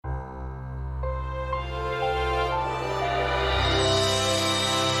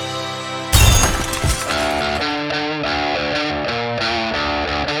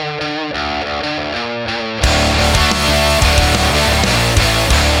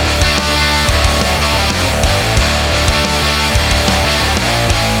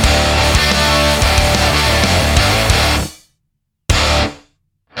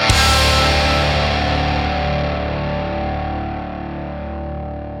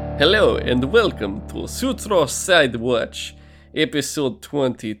Hello and welcome to Sutro Sidewatch, episode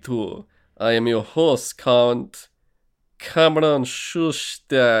 22. I am your host, Count Cameron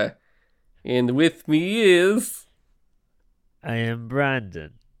Schuster, and with me is... I am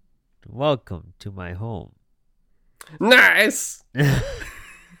Brandon. Welcome to my home. Nice!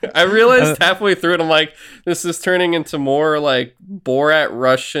 I realized halfway through it, I'm like, this is turning into more like Borat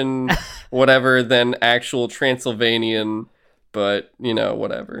Russian whatever than actual Transylvanian, but, you know,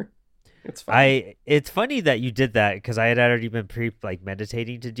 whatever. It's fine. It's funny that you did that because I had already been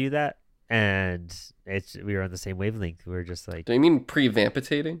meditating to do that, and we were on the same wavelength. We were just like Do you mean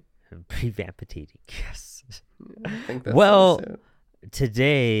pre-vampitating? pre-vampitating. Yes. I think that's Well, what I said.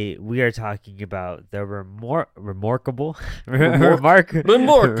 today we are talking about the remarkable.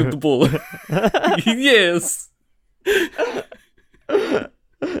 Remarkable. Yes.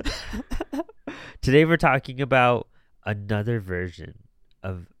 Today we're talking about another version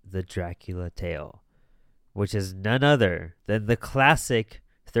of the Dracula tale, which is none other than the classic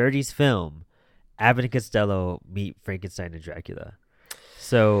 30s film Abbott and Costello Meet Frankenstein and Dracula.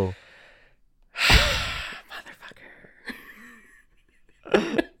 So, Motherfucker.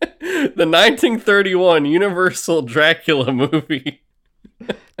 The 1931 Universal Dracula movie.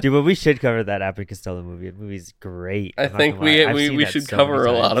 dude, but we should cover that Abbott and Costello movie. The movie's great. I I'm not think gonna lie. I've we seen that should so cover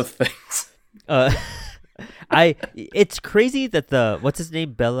many a lot times. of things. It's crazy that what's his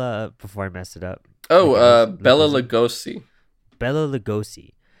name, Bella, before I messed it up. Bella Lugosi. Bella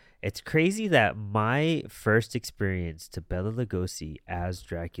Lugosi. It's crazy that my first experience to Bella Lugosi as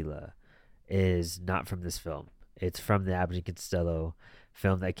Dracula is not from this film. It's from the Abbott and Costello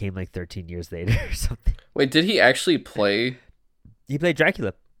film that came like 13 years later or something. Wait, did he actually play? He played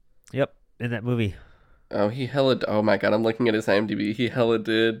Dracula. Yep, in that movie. Oh, oh my god, I'm looking at his IMDb. He hella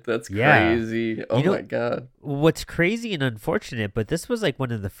did. That's Yeah. crazy. Oh my god. What's crazy and unfortunate, but this was like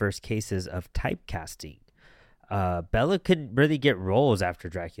one of the first cases of typecasting. Bella couldn't really get roles after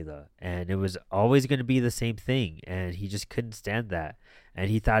Dracula, and it was always going to be the same thing, and he just couldn't stand that. And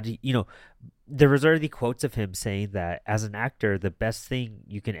he thought, there was already quotes of him saying that as an actor, the best thing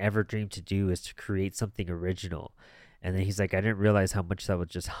you can ever dream to do is to create something original. And then he's like, I didn't realize how much that would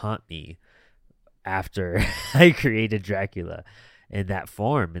just haunt me after I created Dracula in that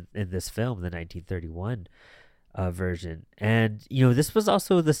form in this film, the 1931 version. And this was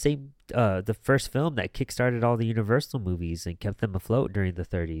also the first film that kickstarted all the Universal movies and kept them afloat during the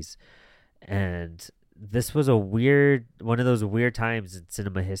 30s. And this was one of those weird times in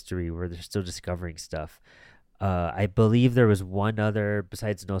cinema history where they're still discovering stuff. I believe there was one other,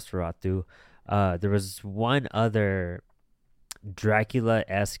 besides Nosferatu, there was one other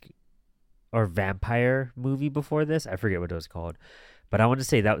Dracula-esque or vampire movie before this. I forget what it was called, but I want to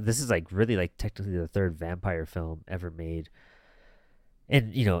say that this is like really like technically the third vampire film ever made,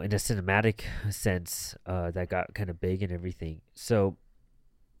 and in a cinematic sense, that got kind of big and everything. So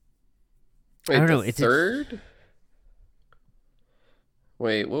Wait, I don't know. the It's third?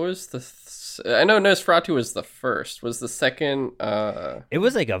 Wait, what was I know Nosferatu was the first. Was the second? It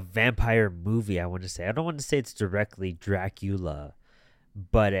was like a vampire movie. I want to say. I don't want to say it's directly Dracula,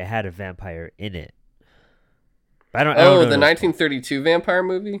 but it had a vampire in it. I don't know The 1932 vampire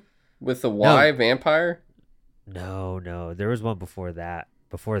movie with the Y vampire. No. There was one before that.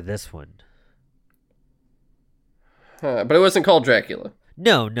 Before this one. But it wasn't called Dracula.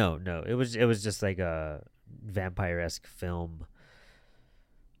 No. It was just like a vampire-esque film.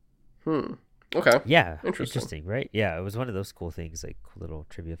 Okay. Yeah. Interesting. Right? Yeah, it was one of those cool things, like cool little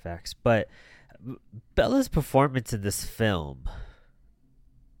trivia facts. But Bella's performance in this film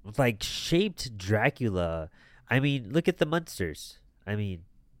like shaped Dracula. I mean, look at the Munsters. I mean,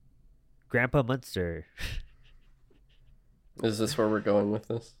 Grandpa Munster. Is this where we're going with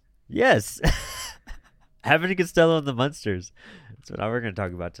this? Yes. Abbott and Costello and the Munsters. That's what we're going to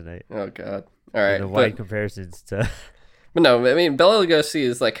talk about tonight. Oh god. All right. The wide comparisons to. But no, I mean Bela Lugosi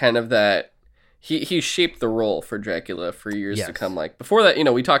is like kind of that. He shaped the role for Dracula for years to come. Like before that,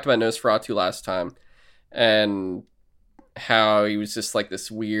 we talked about Nosferatu last time, and how he was just like this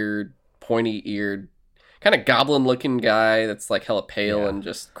weird, pointy-eared, kind of goblin-looking guy that's like hella pale and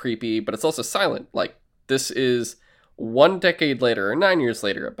just creepy, but it's also silent. Like this is 1 decade later or 9 years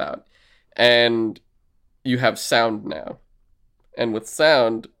later about, and you have sound now, and with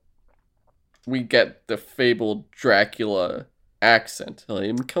sound, we get the fabled Dracula accent.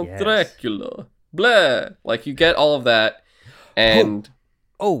 I'm Count Dracula. Blah. Like you get all of that, and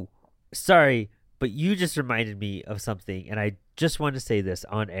oh, sorry. But you just reminded me of something, and I just want to say this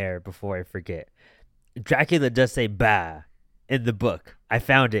on air before I forget. Dracula does say "bah" in the book. I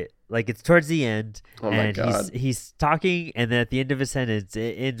found it Like it's towards the end, Oh my and God. he's talking, and then at the end of his sentence,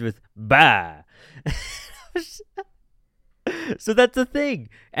 it ends with "bah." So that's the thing.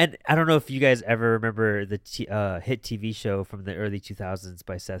 And I don't know if you guys ever remember the hit TV show from the early 2000s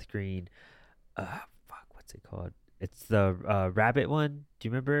by Seth Green. Fuck, what's it called? It's the rabbit one. Do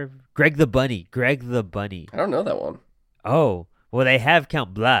you remember? Greg the Bunny. Greg the Bunny. I don't know that one. Oh, well, they have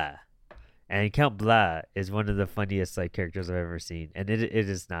Count Blah. And Count Blah is one of the funniest like characters I've ever seen. And it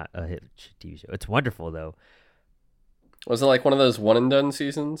is not a hit TV show. It's wonderful, though. Was it like one of those one and done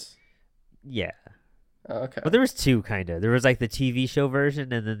seasons? Yeah. Oh, okay. Well, there was two, kind of. There was like the TV show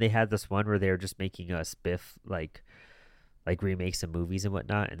version, and then they had this one where they were just making a spiff, like remakes of movies and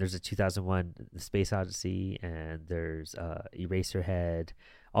whatnot. And there's a 2001 The Space Odyssey, and there's Eraserhead,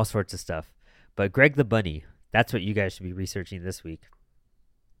 all sorts of stuff. But Greg the Bunny, that's what you guys should be researching this week.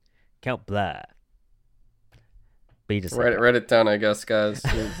 Count Blah. But you just write it down, I guess, guys.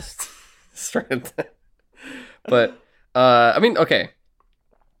 Just write it down. But I mean, okay.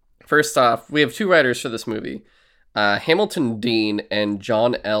 First off, we have two writers for this movie, Hamilton Dean and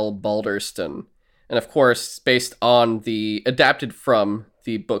John L. Balderston. And of course, based on adapted from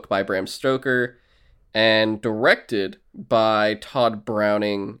the book by Bram Stoker and directed by Todd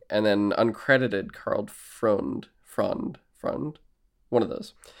Browning and then uncredited Carl Frond, one of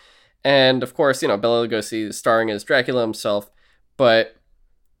those. And of course, Bela Lugosi is starring as Dracula himself, but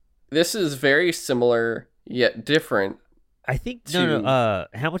this is very similar yet different. I think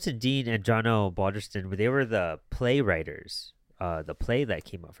Hamilton Dean and John L. Balderston, they were the playwriters. The play that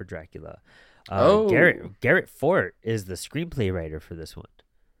came out for Dracula. Garrett Fort is the screenplay writer for this one.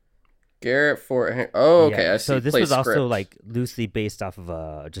 Garrett Fort. Oh, okay. Yeah. I see. So this play was script. also like loosely based off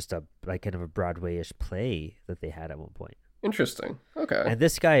of just a like kind of a Broadway-ish play that they had at one point. Interesting. Okay. And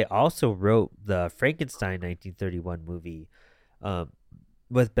this guy also wrote the Frankenstein 1931 movie.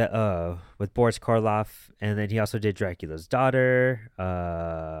 With Boris Karloff, and then he also did Dracula's Daughter,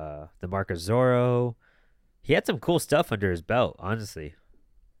 The Mark of Zorro. He had some cool stuff under his belt, honestly.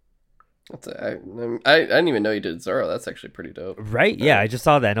 I didn't even know he did Zorro. That's actually pretty dope. Right? Yeah, I just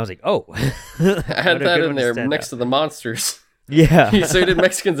saw that, and I was like, oh. I had that in there next to the monsters. Yeah. So he did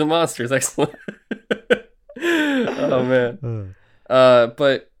Mexicans and monsters. Excellent. Oh, man.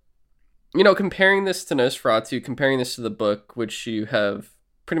 But, comparing this to Nosferatu, comparing this to the book, which you have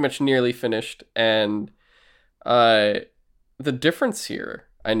pretty much nearly finished, and the difference here,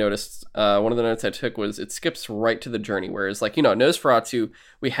 I noticed, one of the notes I took was it skips right to the journey, whereas Nosferatu,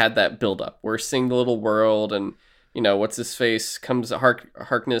 we had that build up. We're seeing the little world, and what's his face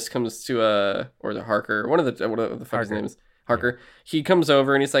Harkness comes to or the Harker, what the fuck his name is, Harker. Yeah. He comes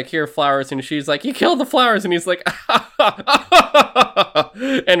over and he's like, here, flowers, and she's like, you killed the flowers, and he's like,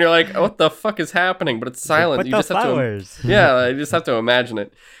 and you're like, what the fuck is happening? But it's silent. Like, you just flowers? Have to, yeah, you just have to imagine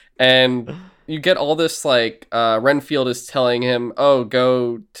it. And you get all this Renfield is telling him, oh,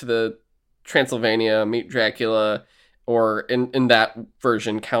 go to the Transylvania, meet Dracula, or in that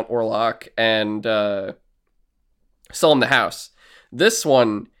version, Count Orlok, and sell him the house. This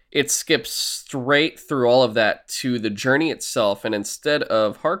one, it skips straight through all of that to the journey itself, and instead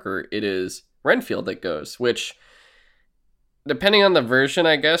of Harker, it is Renfield that goes, which, depending on the version,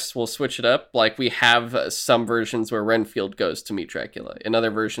 I guess, we'll switch it up. Like, we have some versions where Renfield goes to meet Dracula. In other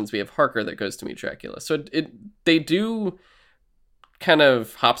versions, we have Harker that goes to meet Dracula. So they do kind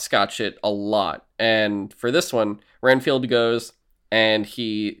of hopscotch it a lot. And for this one, Renfield goes, and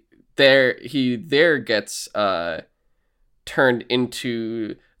he gets turned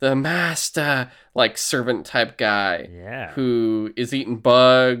into the master, servant type guy, who is eating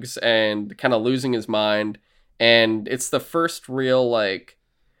bugs and kind of losing his mind. And it's the first real,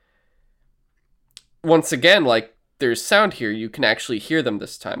 once again, there's sound here. You can actually hear them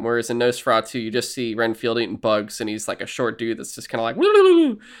this time. Whereas in Nosferatu, you just see Renfield eating bugs, and he's like a short dude that's just kind of like,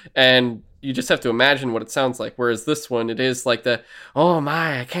 and you just have to imagine what it sounds like. Whereas this one, it is like oh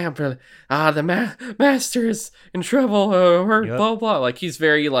my, I can't believe, the master is in trouble, blah, blah. He's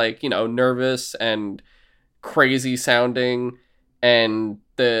very, nervous and crazy sounding. And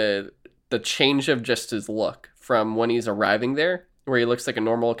the change of just his look from when he's arriving there, where he looks like a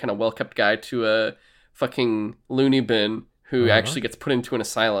normal kind of well-kept guy, to a fucking loony bin who actually gets put into an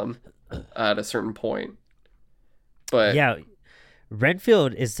asylum at a certain point. But yeah,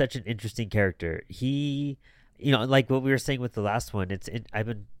 Renfield is such an interesting character. He, like what we were saying with the last one,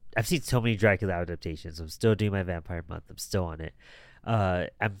 I've seen so many Dracula adaptations. I'm still doing my Vampire Month. I'm still on it.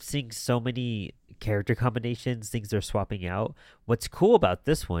 I'm seeing so many character combinations, things they're swapping out. What's cool about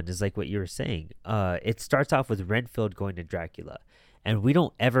this one is like what you were saying. It starts off with Renfield going to Dracula, and we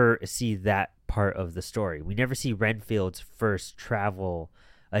don't ever see that part of the story. We never see Renfield's first travel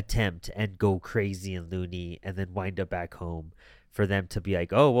attempt and go crazy and loony and then wind up back home, for them to be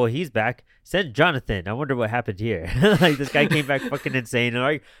like, oh, well, he's back. Send Jonathan. I wonder what happened here. Like, this guy came back fucking insane. And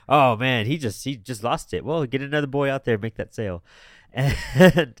like, oh, man, he just lost it. Well, get another boy out there, make that sale.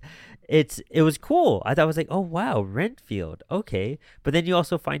 And it was cool. I thought, I was like, oh, wow, Renfield. Okay. But then you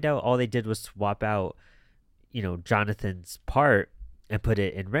also find out all they did was swap out, Jonathan's part and put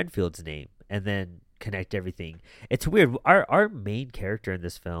it in Renfield's name and then connect everything. It's weird. Our main character in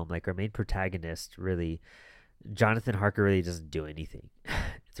this film, like our main protagonist, really, Jonathan Harker, really doesn't do anything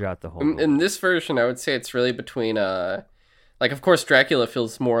throughout the whole movie. In this version, I would say it's really between like, of course, Dracula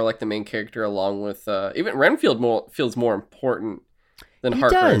feels more like the main character, along with even Renfield feels more important than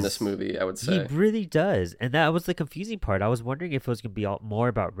Harker in this movie, I would say. He really does. And that was the confusing part. I was wondering if it was going to be more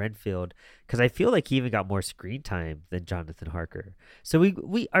about Renfield, because I feel like he even got more screen time than Jonathan Harker. So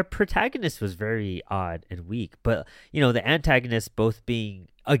our protagonist was very odd and weak. But, the antagonists both being,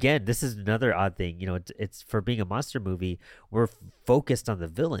 again, this is another odd thing. It's for being a monster movie, we're focused on the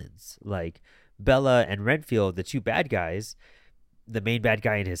villains. Like Bella and Renfield, the two bad guys, the main bad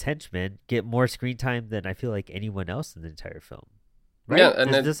guy and his henchmen, get more screen time than I feel like anyone else in the entire film. Right? Yeah,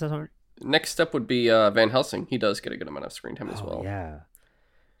 and next step would be Van Helsing. He does get a good amount of screen time as well. Yeah,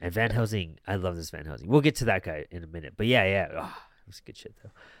 and Van Helsing, I love this Van Helsing. We'll get to that guy in a minute, but yeah, it was good shit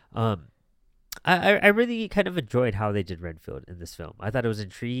though. I really kind of enjoyed how they did Renfield in this film. I thought it was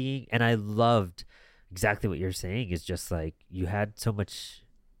intriguing, and I loved exactly what you're saying. Is just like you had so much.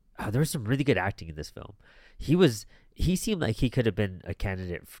 There was some really good acting in this film. He seemed like he could have been a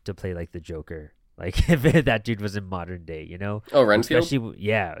candidate to play like the Joker. Like, if that dude was in modern day, Oh, Renfield? Especially,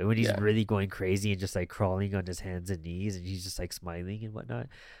 when he's really going crazy and just, like, crawling on his hands and knees and he's just, like, smiling and whatnot.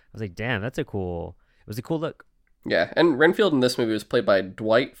 I was like, damn, it was a cool look. Yeah, and Renfield in this movie was played by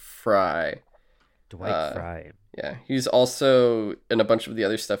Dwight Frye. Dwight Frye. Yeah, he's also in a bunch of the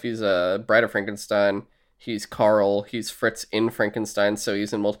other stuff. He's Bride of Frankenstein. He's Carl. He's Fritz in Frankenstein, so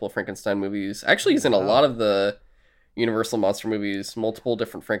he's in multiple Frankenstein movies. Actually, he's in a lot of the Universal monster movies, multiple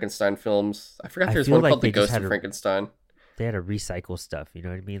different Frankenstein films. I forgot there's one called The Ghost of Frankenstein. They had to recycle stuff, you know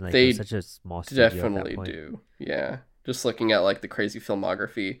what I mean? Like, they such a small studio definitely do. Yeah, just looking at like the crazy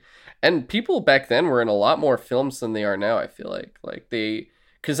filmography, and people back then were in a lot more films than they are now. I feel like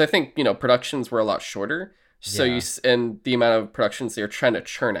because I think productions were a lot shorter, so and the amount of productions they're trying to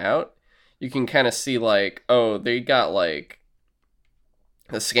churn out, you can kind of see like, oh, they got like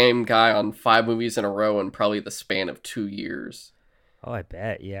the same guy on 5 movies in a row in probably the span of 2 years. Oh, I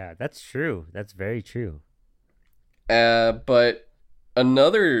bet. Yeah, that's true. That's very true. But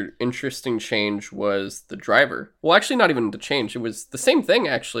another interesting change was the driver. Well, actually, not even the change. It was the same thing,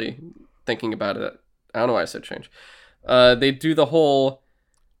 actually, thinking about it. I don't know why I said change. They do the whole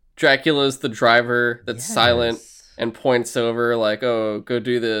Dracula's the driver that's silent and points over like, oh, go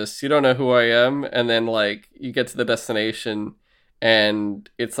do this. You don't know who I am. And then, like, you get to the destination and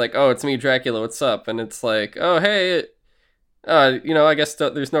it's like, oh, it's me, Dracula, what's up? And it's like, oh, hey, I guess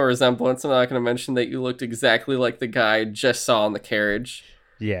there's no resemblance. I'm not going to mention that you looked exactly like the guy I just saw in the carriage.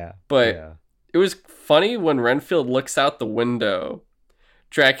 Yeah. But it was funny when Renfield looks out the window.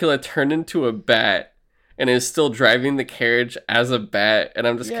 Dracula turned into a bat and is still driving the carriage as a bat. And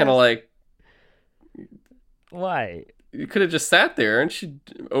I'm just kind of like... Why? You could have just sat there. Aren't you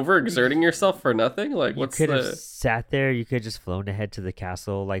overexerting yourself for nothing? Like, you could have sat there. You could have just flown ahead to the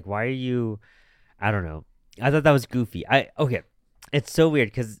castle. Like, why are you... I don't know. I thought that was goofy. Okay. It's so weird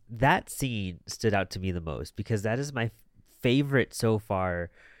because that scene stood out to me the most because that is my favorite so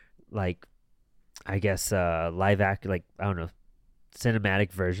far, like, I guess, live act, like, I don't know,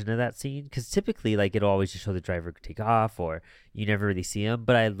 cinematic version of that scene. Because typically, like, it'll always just show the driver take off or you never really see him.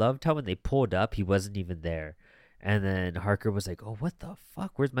 But I loved how when they pulled up, he wasn't even there. And then Harker was like, oh, what the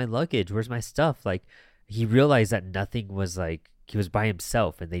fuck? Where's my luggage? Where's my stuff? Like, he realized that nothing was like, he was by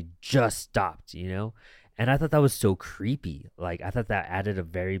himself and they just stopped, And I thought that was so creepy. Like, I thought that added a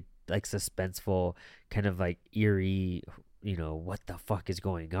very, like, suspenseful, kind of, like, eerie, what the fuck is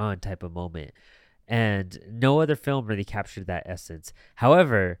going on type of moment. And no other film really captured that essence.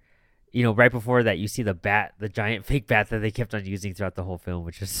 However, right before that, you see the bat, the giant fake bat that they kept on using throughout the whole film,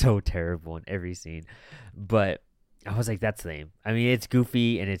 which is so terrible in every scene. But I was like, that's lame. I mean, it's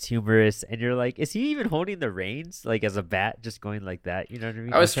goofy and it's humorous, and you're like, is he even holding the reins like as a bat, just going like that? You know what I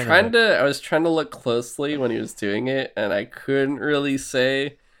mean? I was trying to look closely when he was doing it, and I couldn't really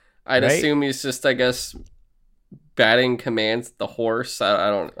say. I'd assume he's just, I guess, batting commands at the horse. I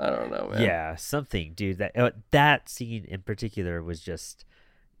don't know, man. Yeah, something, dude. That scene in particular was just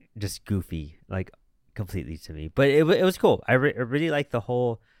goofy, like, completely to me. But it was cool. I really liked the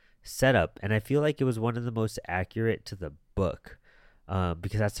whole setup, and I feel like it was one of the most accurate to the book.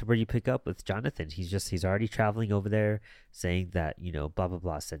 because that's where you pick up with Jonathan. He's already traveling over there, saying that blah blah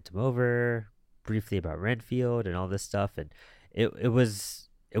blah sent him over briefly about Renfield and all this stuff, and it was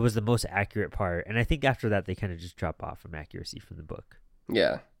the most accurate part. And I think after that they kind of just drop off from accuracy from the book.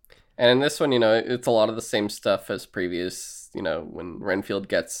 Yeah. And in this one, it's a lot of the same stuff as previous. When Renfield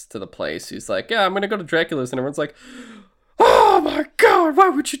gets to the place, he's like, yeah, I'm going to go to Dracula's. And everyone's like, oh my God, why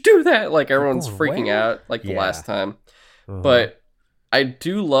would you do that? Like, everyone's freaking out like the last time. Uh-huh. But I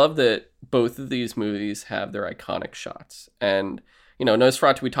do love that both of these movies have their iconic shots. And,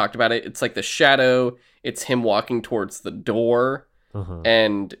 Nosferatu, we talked about it. It's like the shadow. It's him walking towards the door. Uh-huh.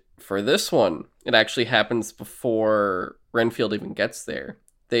 And for this one, it actually happens before Renfield even gets there.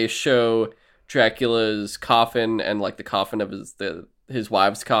 They show Dracula's coffin and like the coffin of his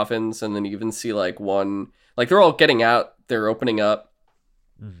wives' coffins, and then you even see like one, like they're all getting out, they're opening up.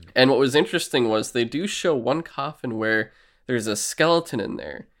 Mm-hmm. And what was interesting was they do show one coffin where there's a skeleton in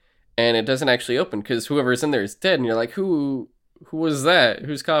there, and it doesn't actually open because whoever's in there is dead, and you're like, who was that?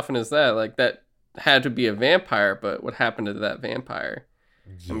 Whose coffin is that? Like, that had to be a vampire, but what happened to that vampire?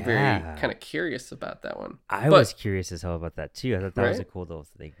 Yeah. I'm very kind of curious about that one. I was curious as hell about that too. I thought that was a cool little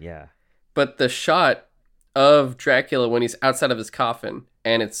thing. Yeah. But the shot of Dracula when he's outside of his coffin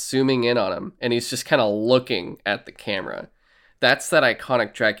and it's zooming in on him and he's just kind of looking at the camera. That's that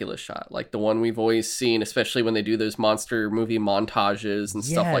iconic Dracula shot, like the one we've always seen, especially when they do those monster movie montages and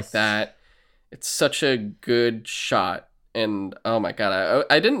stuff like that. It's such a good shot. And oh my God,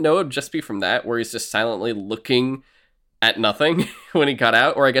 I didn't know it would just be from that, where he's just silently looking at nothing when he got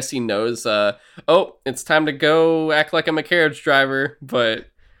out. Or I guess he knows, it's time to go act like I'm a carriage driver. But,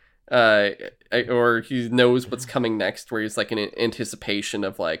 or he knows what's coming next, where he's like in anticipation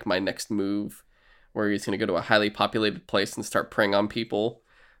of like my next move, where he's going to go to a highly populated place and start preying on people.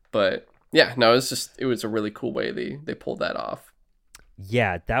 But yeah, no, it was a really cool way they pulled that off.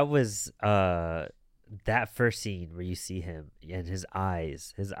 Yeah, that was, that first scene where you see him and his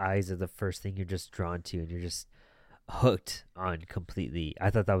eyes are the first thing you're just drawn to, and you're just hooked on completely. I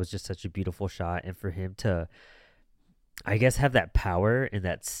thought that was just such a beautiful shot, and for him to, I guess, have that power and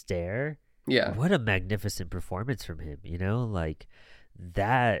that stare. Yeah, what a magnificent performance from him. Like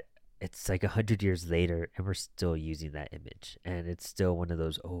that. It's like 100 years later, and we're still using that image, and it's still one of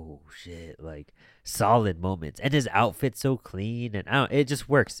those oh shit, like solid moments. And his outfit's so clean, and it just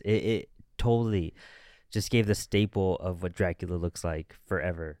works. It totally just gave the staple of what Dracula looks like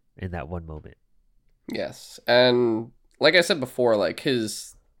forever in that one moment. Yes, and like I said before, like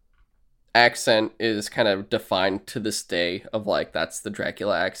his accent is kind of defined to this day of like that's the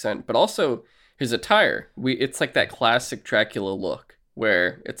Dracula accent, but also his attire. It's like that classic Dracula look,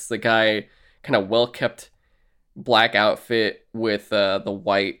 where it's the guy kind of well-kept black outfit with the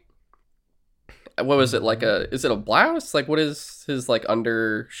white, what was it, like is it a blouse? Like what is his like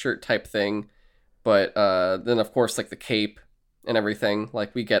undershirt type thing? But then of course like the cape and everything,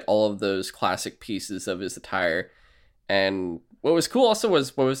 like we get all of those classic pieces of his attire. And what was cool also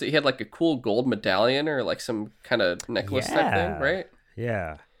was, what was it? He had like a cool gold medallion or like some kind of necklace type thing, right?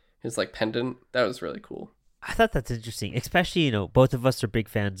 Yeah. His like pendant. That was really cool. I thought that's interesting, especially, both of us are big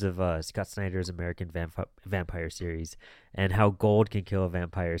fans of Scott Snyder's American Vampire series and how gold can kill a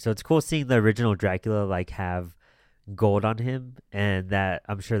vampire. So it's cool seeing the original Dracula like have gold on him, and that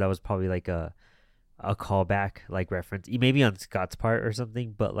I'm sure that was probably like a callback, like reference, maybe on Scott's part or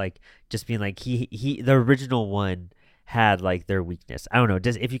something, but like just being like the original one had like their weakness. I don't know.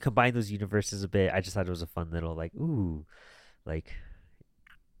 Just if you combine those universes a bit, I just thought it was a fun little like ooh, like.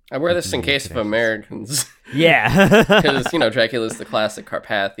 I wear this in case of Americans. Yeah. Because, Dracula's the classic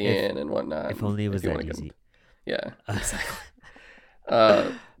Carpathian and whatnot. If only it was that easy. Yeah, exactly.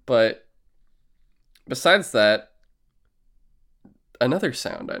 But besides that, another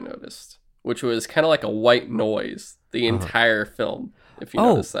sound I noticed, which was kind of like a white noise the entire film, if you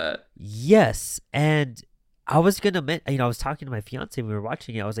notice that. Yes. And I was going to, I was talking to my fiance when we were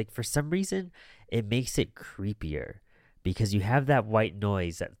watching it. I was like, for some reason, it makes it creepier. Because you have that white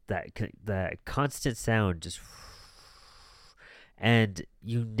noise, that constant sound, just, and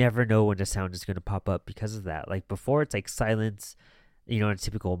you never know when the sound is going to pop up because of that. Like before, it's like silence. In a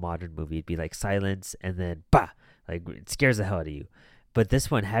typical modern movie, it'd be like silence, and then bah, like it scares the hell out of you. But this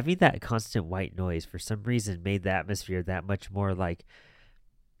one, having that constant white noise, for some reason, made the atmosphere that much more like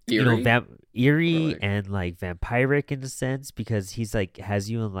eerie, eerie and like vampiric in a sense, because he's like has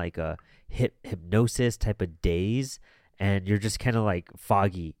you in like a hypnosis type of daze. And you're just kind of like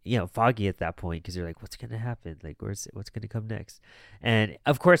foggy at that point, because you're like, what's going to happen? Like, what's going to come next? And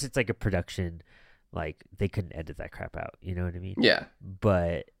of course, it's like a production, like they couldn't edit that crap out. You know what I mean? Yeah.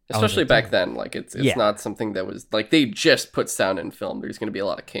 But Especially back then, like it's not something that was like they just put sound in film. There's going to be a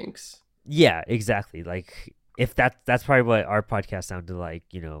lot of kinks. Yeah, exactly. Like if that's probably what our podcast sounded like.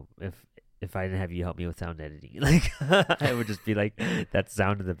 You know, if I didn't have you help me with sound editing, like I would just be like that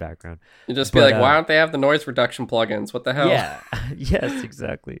sound in the background. You'd just be like, why don't they have the noise reduction plugins? What the hell? Yeah. Yes,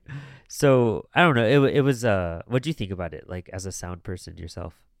 exactly. So I don't know. It was what do you think about it? Like as a sound person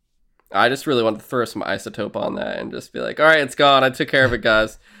yourself? I just really wanted to throw some isotope on that and just be like, all right, it's gone. I took care of it,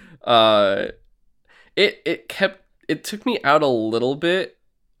 guys. It took me out a little bit.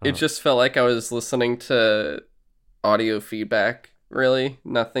 It just felt like I was listening to audio feedback, really.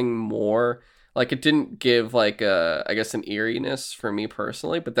 Nothing more. Like, it didn't give, like, I guess an eeriness for me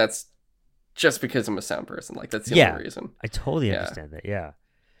personally, but that's just because I'm a sound person. Like, that's the only reason. I totally understand that, yeah.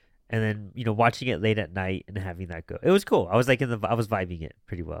 And then, you know, watching it late at night and having that go, it was cool. I was like I was vibing it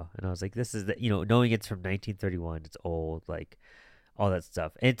pretty well. And I was like, this is the, you know, knowing it's from 1931, it's old, like all that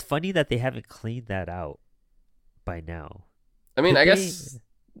stuff. And it's funny that they haven't cleaned that out by now. I mean,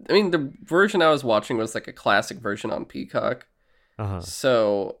 the version I was watching was like a classic version on Peacock.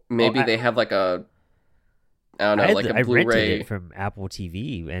 So maybe they have like a, I don't know, like a Blu-ray. I rented it from Apple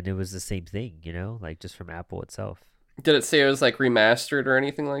TV and it was the same thing, you know, like just from Apple itself. Did it say it was like remastered or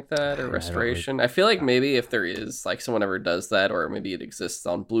anything like that, or restoration? I feel like maybe if there is, like, someone ever does that, or maybe it exists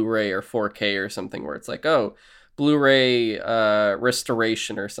on Blu-ray or 4K or something, where it's like, oh, Blu-ray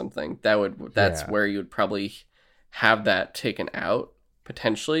restoration or something. That's where you would probably have that taken out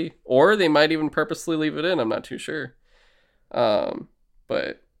potentially, or they might even purposely leave it in. I'm not too sure,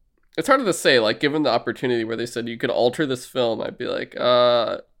 but it's hard to say. Like, given the opportunity where they said you could alter this film, I'd be like,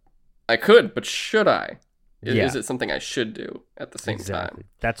 I could, but should I? Is it something I should do at the same time?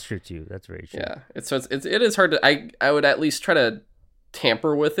 That's true too. That's very true. Yeah, it is hard to. I would at least try to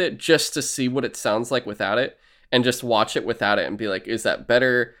tamper with it just to see what it sounds like without it, and just watch it without it and be like, is that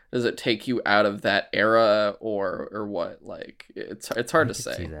better? Does it take you out of that era or what? Like, it's hard to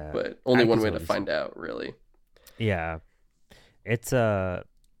say, but only one way to find out, really. Yeah, it's I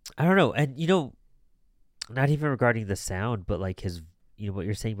don't know, and you know, not even regarding the sound, but like his, you know, what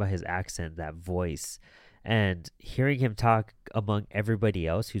you're saying about his accent, that voice. And hearing him talk among everybody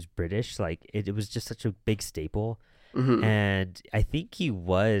else who's British, like it was just such a big staple. Mm-hmm. And I think he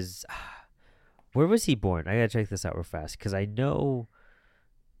was, where was he born? I gotta check this out real fast because I know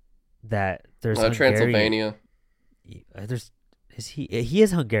that there's Transylvania. He is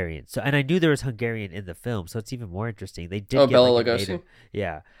Hungarian. So, and I knew there was Hungarian in the film, so it's even more interesting. They did get Bela like Lugosi?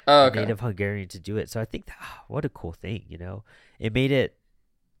 a native Hungarian to do it. So I think what a cool thing, you know. It made it.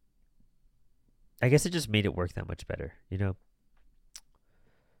 I guess it just made it work that much better, you know?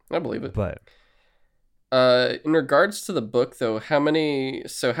 I believe it. But in regards to the book, though, how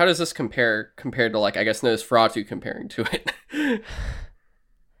does this compared to, like, I guess, Nosferatu comparing to it?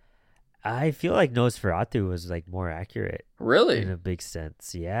 I feel like Nosferatu was, like, more accurate. Really? In a big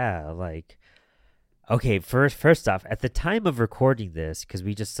sense, yeah. Like, okay, first off, at the time of recording this, because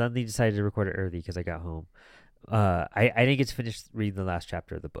we just suddenly decided to record it early because I got home, I didn't get to finish reading the last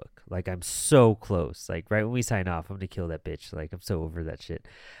chapter of the book. Like, I'm so close. Like, right when we sign off, I'm gonna kill that bitch. Like, I'm so over that shit.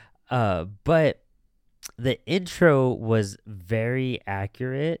 But the intro was very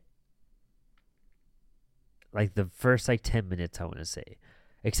accurate. Like, the first, like, 10 minutes, I want to say.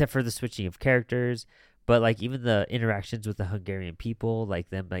 Except for the switching of characters. But, like, even the interactions with the Hungarian people,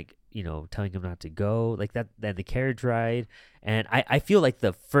 like, them, like, you know, telling them not to go. Like, that, then the carriage ride. And I feel like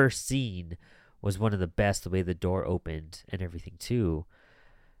the first scene was one of the best, the way the door opened and everything too.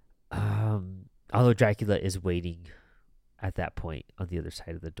 Although Dracula is waiting at that point on the other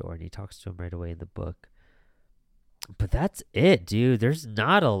side of the door and he talks to him right away in the book. But that's it, dude. There's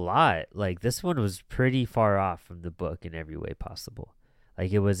not a lot. Like, this one was pretty far off from the book in every way possible.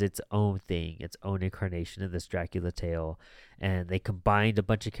 Like, it was its own thing, its own incarnation of this Dracula tale. And they combined a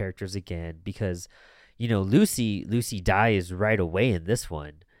bunch of characters again because, you know, Lucy dies right away in this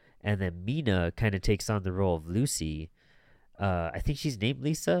one. And then Mina kind of takes on the role of Lucy. I think she's named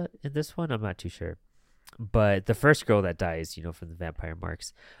Lisa in this one. I'm not too sure. But the first girl that dies, you know, from the vampire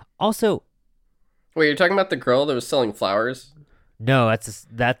marks. Also... Wait, you're talking about the girl that was selling flowers? No, that's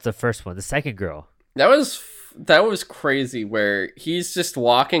the first one. The second girl. That was crazy, where he's just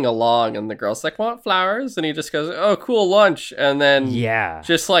walking along and the girl's like, want flowers? And he just goes, oh, cool, lunch. And then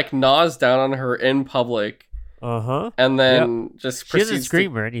just, like, gnaws down on her in public. And then just proceeds. She doesn't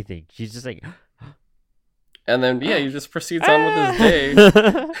scream or anything. She's just like. And then he just proceeds on with his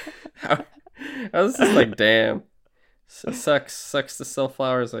day. I was just like, damn. So sucks to sell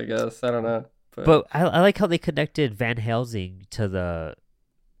flowers, I guess. I don't know. But I like how they connected Van Helsing to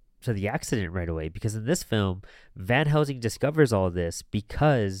to the accident right away, because in this film, Van Helsing discovers all this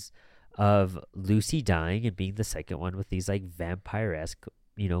because of Lucy dying and being the second one with these like vampire-esque,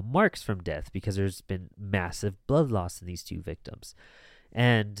 marks from death, because there's been massive blood loss in these two victims.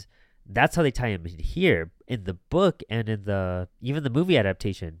 And that's how they tie him in here. In the book and in even the movie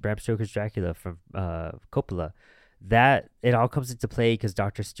adaptation, Bram Stoker's Dracula from Coppola, that it all comes into play because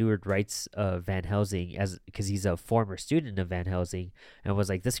Dr. Stewart writes Van Helsing because he's a former student of Van Helsing, and was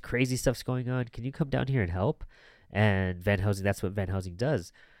like, this crazy stuff's going on. Can you come down here and help? And Van Helsing, that's what Van Helsing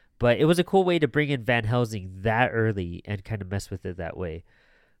does. But it was a cool way to bring in Van Helsing that early and kind of mess with it that way.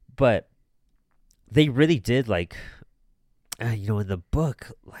 But they really did, like, in the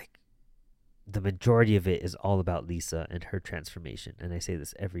book, like, the majority of it is all about Lisa and her transformation. And I say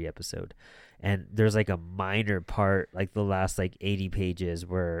this every episode. And there's like a minor part, like the last like 80 pages,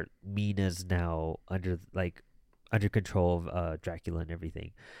 where Mina's now under control of Dracula and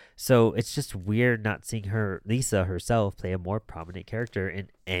everything. So it's just weird not seeing Lisa herself, play a more prominent character in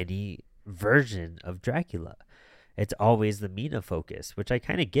any version of Dracula. It's always the Mina focus, which I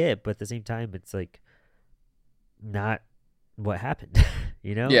kind of get, but at the same time, it's like not what happened.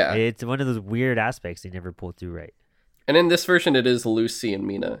 Yeah, it's one of those weird aspects they never pulled through right. And in this version, it is Lucy and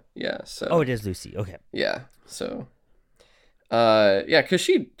Mina. Yeah. So. It is Lucy. Okay. Yeah. So. Yeah, because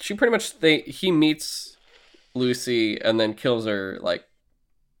she pretty much he meets Lucy and then kills her like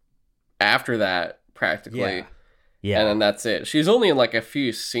after that practically. Yeah. And then that's it. She's only in like a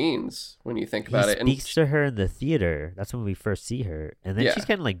few scenes when you think about it. He speaks to her in the theater. That's when we first see her, and then she's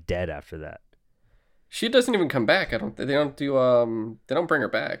kind of like dead after that. She doesn't even come back. They don't bring her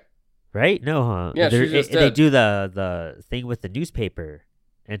back. Right? No, huh? Yeah, she's just dead. They do the thing with the newspaper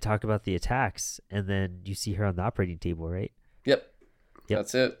and talk about the attacks, and then you see her on the operating table, right? Yep.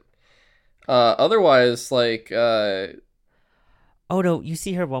 That's it. Otherwise, like... Oh, no, you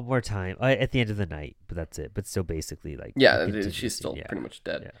see her one more time at the end of the night, but that's it. But still basically, like... Yeah, she's still pretty much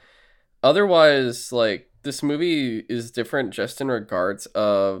dead. Yeah. Otherwise, like, this movie is different just in regards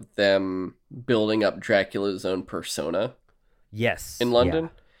of them building up Dracula's own persona. Yes. In London. Yeah.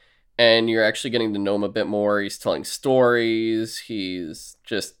 And you're actually getting to know him a bit more. He's telling stories. He's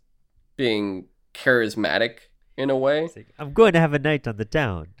just being charismatic in a way. Like, I'm going to have a night on the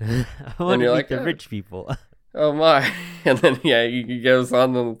town. I want to meet the rich people. Oh my. And then, he goes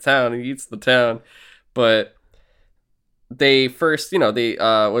on to the town. He eats the town. But they first,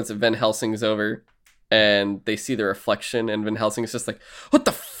 Van Helsing's over. And they see the reflection, and Van Helsing's just like, what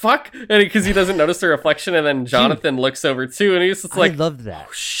the fuck? And because he doesn't notice the reflection, and then Jonathan looks over too, and he's just like, I loved that.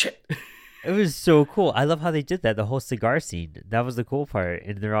 Oh, shit. It was so cool. I love how they did that, the whole cigar scene. That was the cool part.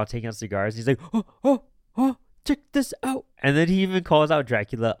 And they're all taking out cigars. He's like, oh, check this out. And then he even calls out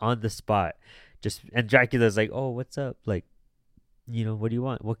Dracula on the spot. And Dracula's like, oh, what's up? Like, what do you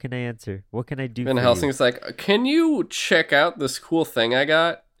want? What can I answer? What can I do? Van Helsing's like, can you check out this cool thing I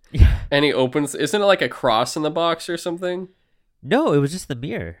got? Yeah. And he opens, isn't it like a cross in the box or something? No, it was just the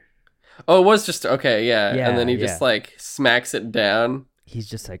mirror. Oh, it was just, okay, yeah. And then he just like smacks it down. He's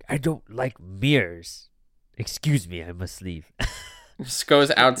just like, I don't like mirrors. Excuse me, I must leave. Just goes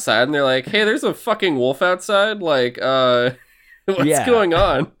outside and they're like, hey, there's a fucking wolf outside. Like, what's going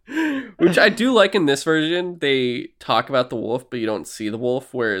on? Which I do like in this version. They talk about the wolf, but you don't see the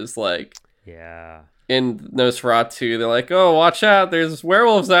wolf. Whereas like, in Nosferatu, they're like, oh, watch out, there's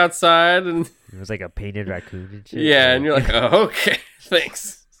werewolves outside. And it was like a painted raccoon and shit. Yeah, and you're like, oh, okay,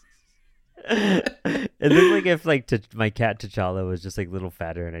 thanks. It looked like if like my cat T'Challa was just like a little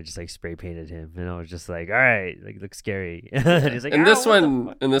fatter, and I just like spray painted him, and I was just like, all right, like looks scary. And he's like, in this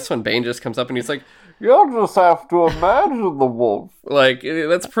one, Bane just comes up and he's like, you'll just have to imagine the wolf. Like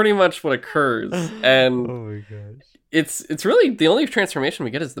that's pretty much what occurs. And oh my gosh, it's really the only transformation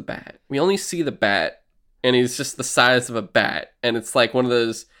we get is the bat. We only see the bat, and he's just the size of a bat, and it's like one of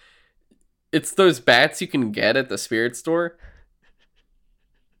those. It's those bats you can get at the spirit store.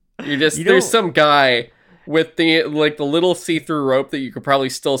 There's some guy with the little see-through rope that you could probably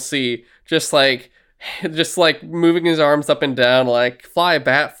still see, just like moving his arms up and down, like, fly,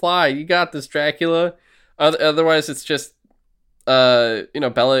 bat, fly, you got this, Dracula. Otherwise, it's just,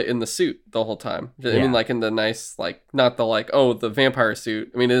 Bella in the suit the whole time. I mean, like, in the nice, like, not the, like, oh, the vampire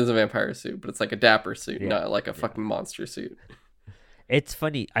suit. I mean, it is a vampire suit, but it's like a dapper suit, not like a fucking monster suit. It's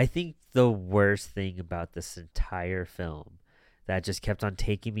funny. I think the worst thing about this entire film that just kept on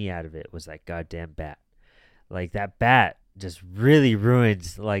taking me out of it was that goddamn bat. Like, that bat just really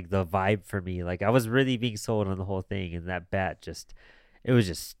ruined, like, the vibe for me. Like, I was really being sold on the whole thing, and that bat it was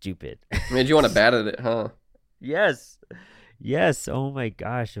just stupid. Made you want to bat at it, huh? Yes. Oh my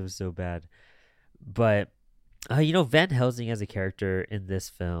gosh, it was so bad. But Van Helsing as a character in this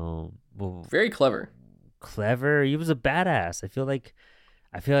film, well, Very clever. clever. He was a badass. I feel like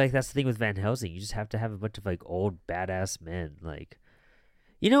that's the thing with Van Helsing. You just have to have a bunch of like old badass men. Like,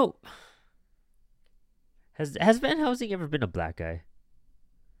 you know, has Van Helsing ever been a black guy?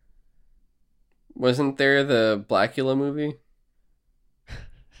 Wasn't there the Blackula movie?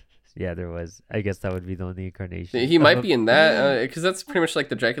 Yeah, there was. I guess that would be the only incarnation. He might be in that because that's pretty much like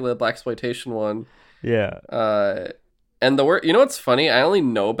the Dracula blaxploitation one. Yeah. And the word, you know what's funny? I only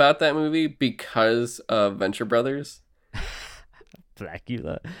know about that movie because of Venture Brothers.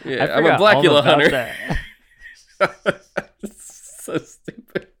 Blackula. Yeah, I'm a Blackula hunter. So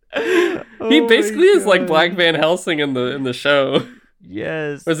stupid. He basically is like Black Van Helsing in the show.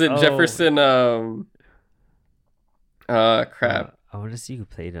 Yes. Was it Jefferson? Crap. I want to see who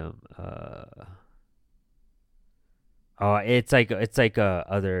played him. It's like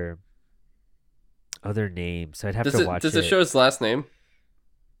other names. So I'd have to watch it. Does it show his last name?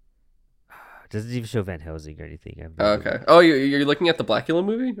 It doesn't even show Van Helsing or anything. Okay. Oh, you're looking at the Blackula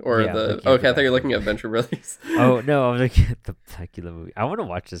movie, or Yeah, the? looking at Okay, the I thought you were Blackula looking at Venture Brothers. Oh no, I'm looking at the Blackula movie. I want to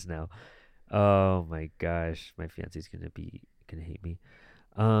watch this now. Oh my gosh, my fiance's gonna hate me.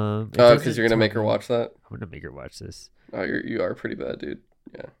 Because you're gonna make her watch that. I'm gonna make her watch this. Oh, you are pretty bad, dude.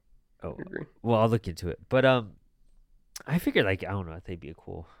 Yeah. Oh, I agree. well, I'll look into it. But I figured like I don't know, I think it'd be a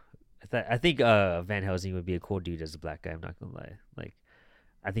cool. I think Van Helsing would be a cool dude as a black guy. I'm not gonna lie. Like,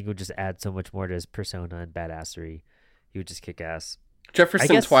 I think it would just add so much more to his persona and badassery. He would just kick ass.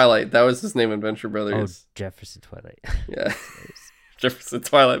 Jefferson Twilight. That was his name in Venture Brothers. Oh, Jefferson Twilight. Yeah. Jefferson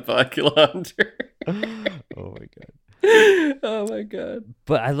Twilight Blackula Hunter. Oh my god. Oh my god.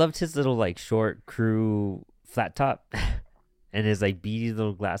 But I loved his little like short crew flat top and his like beady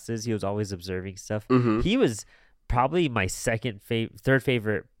little glasses. He was always observing stuff. Mm-hmm. He was probably my second or third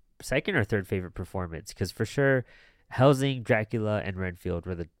favorite performance, because for sure Helsing, Dracula, and Renfield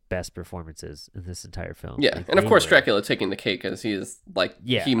were the best performances in this entire film. Yeah, like, and of course Dracula taking the cake, as he is like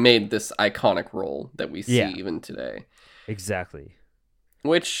he made this iconic role that we see even today. Exactly.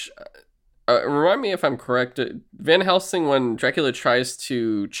 Which remind me if I'm correct, Van Helsing, when Dracula tries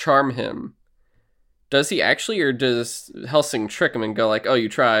to charm him, does he actually, or does Helsing trick him and go like, "Oh, you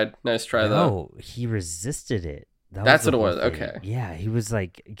tried, nice try though"? No, he resisted it. That's what it was. Thing. Okay. Yeah, he was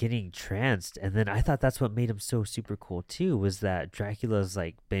like getting tranced, and then I thought that's what made him so super cool too, was that Dracula's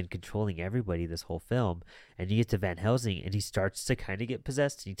like been controlling everybody this whole film, and you get to Van Helsing, and he starts to kind of get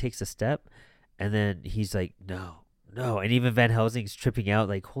possessed, and he takes a step, and then he's like, no, and even Van Helsing's tripping out,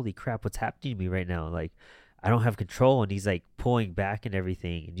 like, holy crap, what's happening to me right now? Like, I don't have control, and he's like pulling back and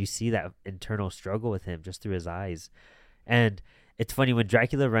everything, and you see that internal struggle with him just through his eyes, and it's funny, when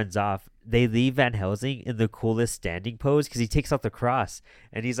Dracula runs off, they leave Van Helsing in the coolest standing pose, because he takes out the cross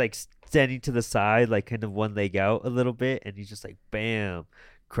and he's like standing to the side, like kind of one leg out a little bit, and he's just like, bam,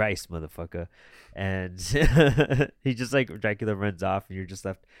 Christ, motherfucker. And he just like, Dracula runs off, and you're just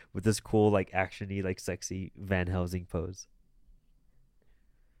left with this cool, like actiony, like sexy Van Helsing pose.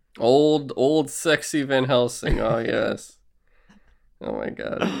 Old sexy Van Helsing. Oh yes. Oh my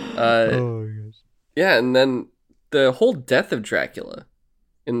god. Oh my gosh. Yeah, and then the whole death of Dracula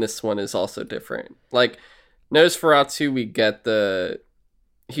in this one is also different. Like, Nosferatu, we get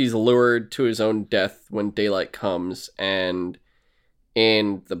he's lured to his own death when daylight comes, and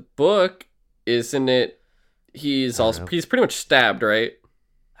in the book, isn't it, he's pretty much stabbed, right?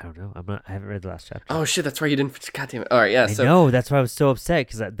 I don't know. I haven't read the last chapter. Oh shit, that's right. You didn't. God damn it. All right, yeah. I know. That's why I was so upset,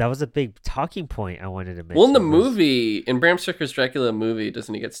 because that was a big talking point I wanted to make. Well, in the movie, in Bram Stoker's Dracula movie,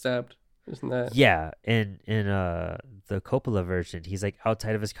 doesn't he get stabbed? Isn't that? Yeah, in the Coppola version, he's like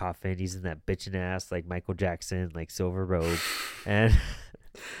outside of his coffin. He's in that bitchin' ass like Michael Jackson like silver robe, and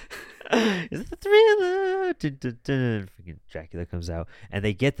is the thriller? Freaking Dracula comes out, and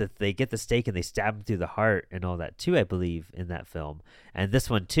they get the stake, and they stab him through the heart and all that too, I believe, in that film. And this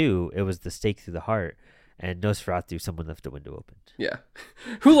one too, it was the stake through the heart. And Nosferatu, someone left the window open. Yeah,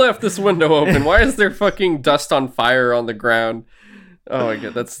 who left this window open? Why is there fucking dust on fire on the ground? Oh my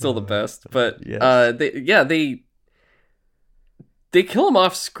god, that's still the best. But yes. They kill him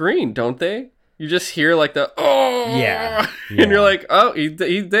off screen, don't they? You just hear like the yeah. And you're like, oh, he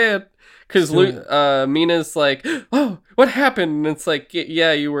dead. Because Mina's like, oh, what happened? And it's like,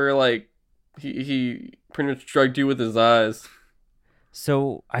 yeah, you were like, he pretty much drugged you with his eyes.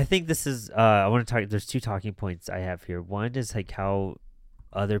 So I think this is I want to talk. There's two talking points I have here. One is like how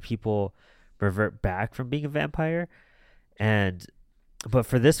other people revert back from being a vampire, but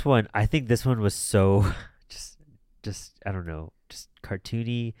for this one, I think this one was so just I don't know, just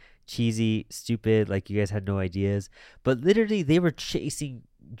cartoony, cheesy, stupid. Like, you guys had no ideas, but literally they were chasing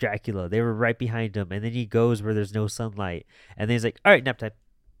Dracula. They were right behind him, and then he goes where there's no sunlight, and then he's like, "All right, nap time."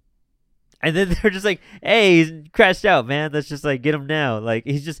 And then they're just like, "Hey, he's crashed out, man. Let's just like get him now." Like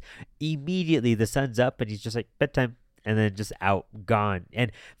he's just immediately the sun's up, and he's just like bedtime, and then just out, gone.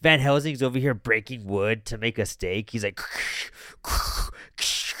 And Van Helsing's over here breaking wood to make a steak. He's like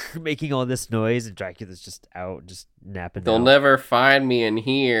making all this noise, and Dracula's just out, just napping. They'll never find me in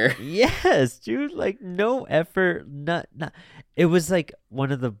here. Yes, dude. Like no effort. Not. It was like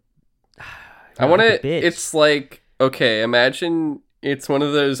one of the. I want to. It's like, okay, imagine it's one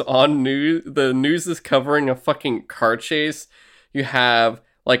of those on news. The news is covering a fucking car chase. You have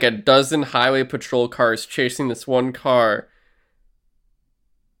like a dozen highway patrol cars chasing this one car.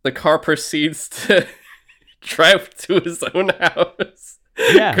 The car proceeds to drive to his own house.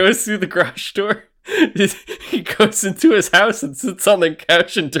 Yeah. Goes through the garage door. He goes into his house and sits on the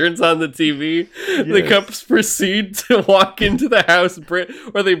couch and turns on the TV. Yes. The cops proceed to walk into the house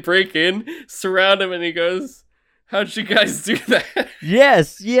where they break in, surround him, and he goes, "How'd you guys do that?"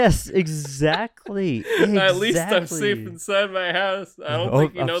 Yes, exactly. At least I'm safe inside my house. I don't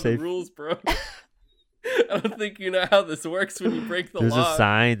think you know the rules, bro. I don't think you know how this works when you break the law. There's a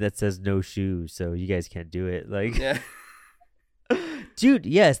sign that says no shoes, so you guys can't do it. Like, yeah. Dude,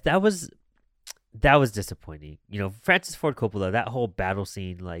 yes, that was disappointing. You know, Francis Ford Coppola, that whole battle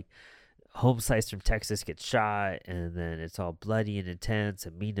scene, like home slice from Texas gets shot, and then it's all bloody and intense,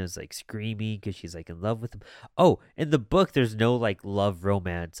 and Mina's like screaming because she's like in love with him. Oh, in the book, there's no like love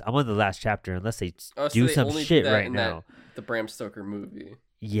romance. I'm on the last chapter, unless they do some shit right now. The Bram Stoker movie.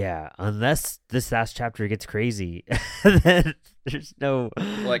 Yeah, unless this last chapter gets crazy, then there's no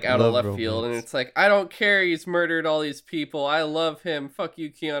like out of left field, and it's like, I don't care, he's murdered all these people, I love him, fuck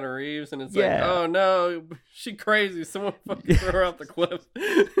you, Keanu Reeves, and it's like, oh no, she crazy, someone fucking throw her off the cliff.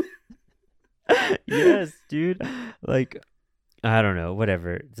 Yes, dude. Like, I don't know,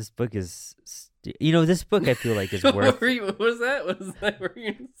 whatever. This book is, this book I feel like is worth. What was that? What were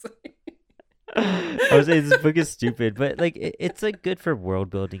you gonna say? I was saying this book is stupid, but like it's like good for world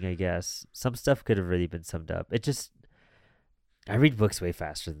building, I guess. Some stuff could have really been summed up. I read books way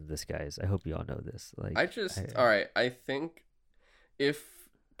faster than this, guys. I hope you all know this. Like, all right. I think if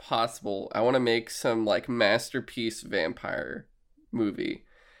possible, I want to make some like masterpiece vampire movie,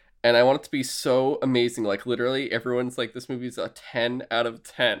 and I want it to be so amazing. Like literally, everyone's like, this movie's a 10 out of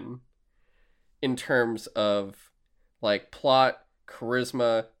 10 in terms of like plot,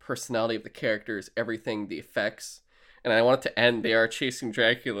 charisma, personality of the characters, everything, the effects. And I want it to end, they are chasing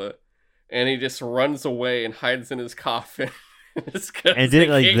Dracula, and he just runs away and hides in his coffin. And did it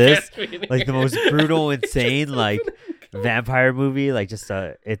like this, like the most brutal, insane, like vampire movie, like just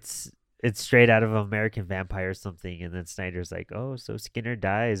it's straight out of American Vampire or something. And then Snyder's like, oh, so Skinner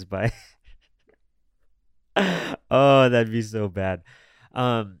dies by oh, that'd be so bad.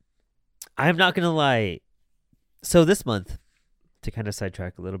 I'm not gonna lie, so this month, to kind of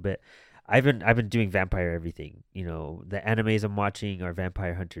sidetrack a little bit, I've been doing vampire everything. You know, the animes I'm watching are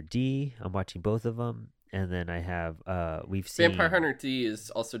Vampire Hunter D. I'm watching both of them, and then I have we've seen Vampire Hunter D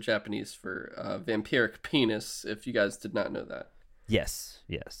is also Japanese for vampiric penis. If you guys did not know that. Yes.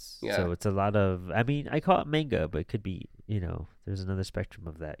 Yeah. So it's a lot of. I mean, I call it manga, but it could be. There's another spectrum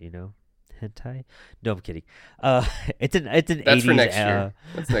of that. Hentai? No, I'm kidding. It's an That's 80s. For next year.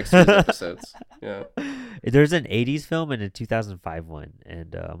 That's next year's episodes. Yeah. There's an 80s film and a 2005 one,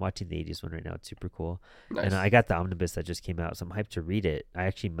 and I'm watching the 80s one right now. It's super cool. Nice. And I got the omnibus that just came out, so I'm hyped to read it. I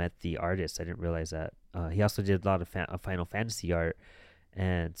actually met the artist. I didn't realize that. He also did a lot of Final Fantasy art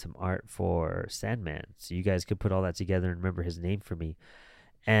and some art for Sandman. So you guys could put all that together and remember his name for me.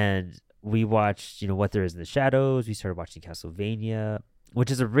 And we watched, What There Is in the Shadows. We started watching Castlevania, which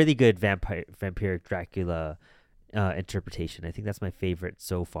is a really good vampiric Dracula interpretation. I think that's my favorite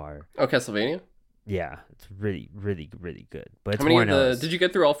so far. Oh, Castlevania? Yeah, it's really, really, really good. But it's how many did you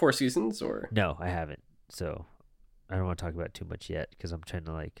get through all 4 seasons, or? No, I haven't. So I don't want to talk about it too much yet because I'm trying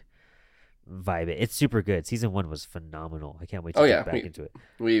to like vibe it. It's super good. Season 1 was phenomenal. I can't wait to get back into it.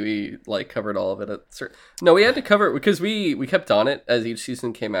 We like covered all of it No, we had to cover it because we kept on it as each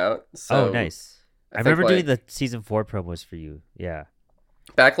season came out. So oh, nice. I remember doing the season 4 promos for you. Yeah.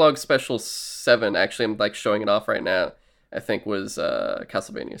 Backlog Special 7, actually, I'm like showing it off right now, I think was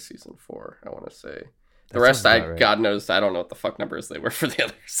Castlevania Season 4, I want to say. The rest, right. God knows, I don't know what the fuck numbers they were for the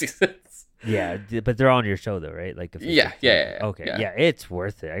other seasons. Yeah, but they're on your show, though, right? Like, yeah. Okay, yeah, it's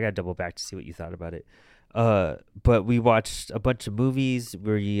worth it. I got to double back to see what you thought about it. But we watched a bunch of movies.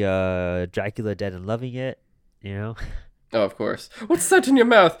 Dracula Dead and Loving It, Oh, of course. What's that in your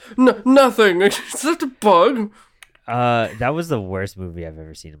mouth? Nothing. Is that a bug? That was the worst movie I've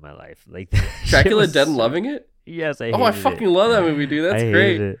ever seen in my life. Like Dracula Dead and Loving It? Yes, I Oh, I hated fucking it. love that movie, dude. That's I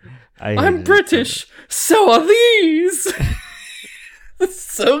great. hated it. I I'm hated it so British, so are these. That's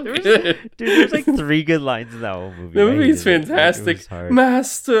so much. good. Dude, there's like 3 good lines in that whole movie. The I movie's hated it. Like, it fantastic. was hard.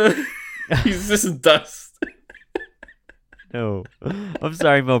 Master. He's just dust. No, I'm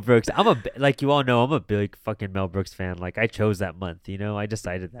sorry, Mel Brooks. Like you all know, I'm a big fucking Mel Brooks fan. Like I chose that month, I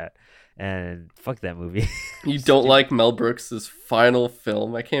decided that, and fuck that movie. You don't like Mel Brooks's final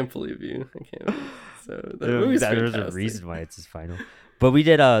film? I can't believe you. I can't. Believe it. So that movie's There's fantastic. a reason why it's his final. But we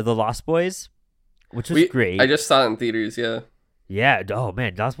did The Lost Boys, which was great. I just saw it in theaters. Yeah. Yeah. Oh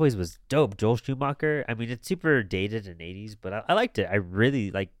man, Lost Boys was dope. Joel Schumacher. I mean, it's super dated in '80s, but I liked it. I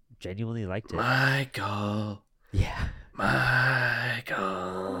really genuinely liked it. Michael. Yeah.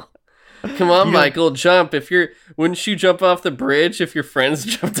 Michael. Come on, Michael, jump. Wouldn't you jump off the bridge if your friends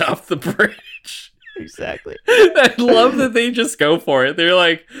jumped off the bridge? Exactly. I love that they just go for it. They're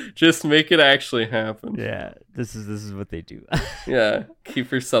like, just make it actually happen. Yeah, this is what they do. Yeah,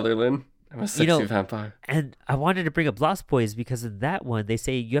 Kiefer Sutherland. I'm a sexy vampire. And I wanted to bring up Lost Boys because in that one they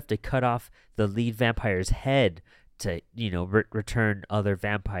say you have to cut off the lead vampire's head to return other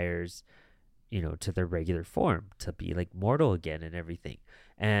vampires to their regular form, to be like mortal again and everything.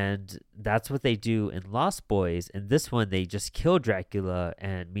 And that's what they do in Lost Boys. In this one, they just kill Dracula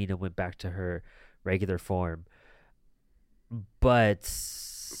and Mina went back to her regular form. But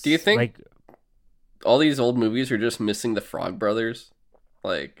do you think all these old movies are just missing the Frog Brothers?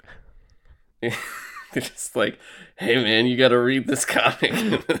 Like, they're just like, hey man, you gotta read this comic.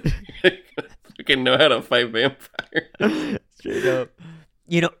 You can know how to fight vampires. Straight up.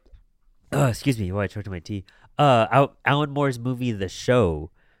 Excuse me, I choked on my tea. Alan Moore's movie The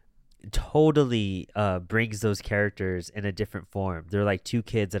Show totally brings those characters in a different form. They're like 2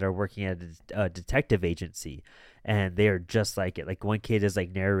 kids that are working at a detective agency, and they are just like it. Like one kid is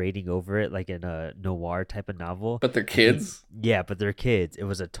like narrating over it, like in a noir type of novel. But they're kids. Yeah, but they're kids. It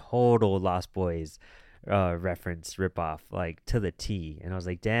was a total Lost Boys reference ripoff, like to the T. And I was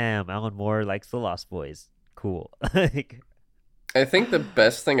like, damn, Alan Moore likes the Lost Boys. Cool. I think the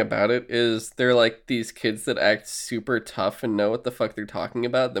best thing about it is they're like these kids that act super tough and know what the fuck they're talking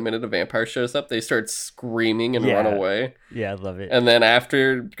about. The minute a vampire shows up, they start screaming and run away. Yeah, I love it. And then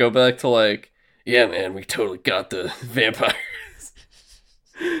after, go back to like, yeah, man, we totally got the vampires.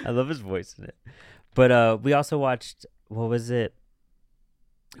 I love his voice in it. But we also watched, what was it?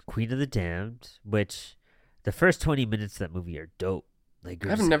 Queen of the Damned, which the first 20 minutes of that movie are dope. Like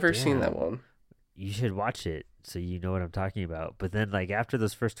I've never seen that one. You should watch it so you know what I'm talking about. But then like after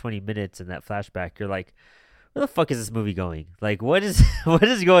those first 20 minutes and that flashback, you're like, where the fuck is this movie going? Like what is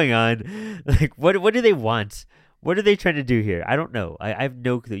going on? Like what do they want? What are they trying to do here? I don't know. I have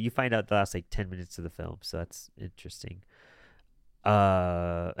no clue. You find out the last like 10 minutes of the film, so that's interesting.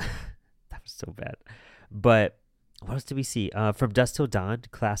 That was so bad. But what else did we see? From Dusk Till Dawn,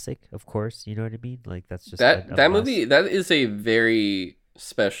 classic, of course. You know what I mean? Like that's just that movie. That is a very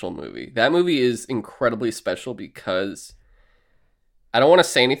special movie. That movie is incredibly special because I don't want to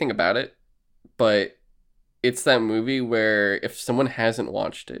say anything about it, but it's that movie where if someone hasn't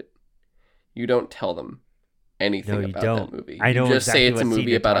watched it, you don't tell them anything about that movie. I know you just exactly say it's a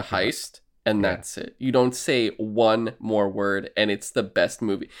movie about a heist, and Yeah. that's it. You don't say one more word, and it's the best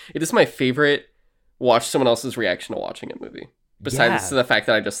movie. It is my favorite watch someone else's reaction to watching a movie. Besides the fact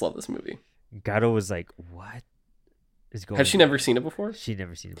that I just love this movie. Gato was like, what is going on? Has she never seen it before? She'd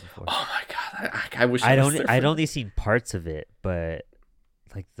never seen it before. Oh my god, I wish I'd only seen parts of it, but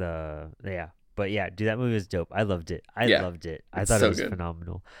like But yeah, dude, that movie was dope. I loved it. I thought it was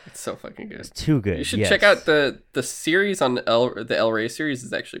phenomenal. It's so fucking good. It's too good. You should check out the series on the El Rey series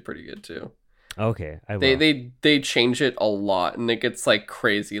is actually pretty good too. Okay, I will. They change it a lot and it gets like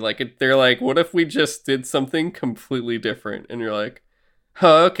crazy. Like they're like, what if we just did something completely different? And you're like,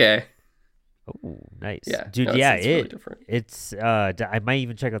 oh, okay. Oh, nice. Yeah, dude. no, yeah, it's really different. It's I might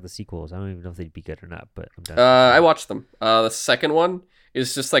even check out the sequels. I don't even know if they'd be good or not, but I'm done. I watched them. The second one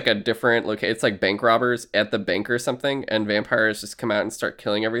is just like a different location. It's like bank robbers at the bank or something, and vampires just come out and start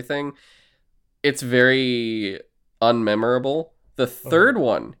killing everything. It's very unmemorable. The third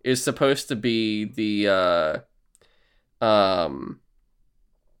one is supposed to be the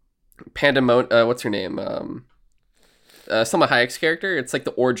Pandemonium. What's her name? Selma Hayek's character. It's like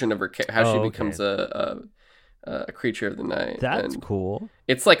the origin of her, how she becomes a creature of the night. That's cool.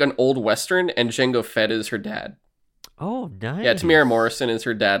 It's like an old western, and Jango Fett is her dad. Oh, nice. Yeah, Tamara Morrison is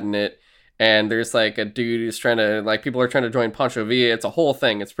her dad in it, and there's like a dude who's trying to people are trying to join Pancho Villa. It's a whole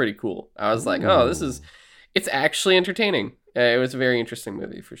thing. It's pretty cool. I was like, oh, it's actually entertaining. It was a very interesting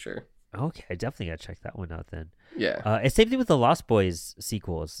movie for sure. Okay, I definitely gotta check that one out then. Yeah. It's same thing with the Lost Boys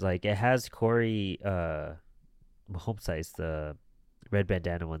sequels. Like it has Corey Homesize, the red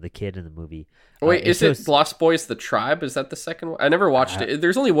bandana one, the kid in the movie. Oh, wait, it Lost Boys: The Tribe? Is that the second one? I never watched it.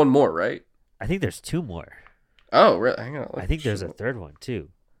 There's only one more, right? I think there's two more. Oh, really? Hang on. I think there's a third one too.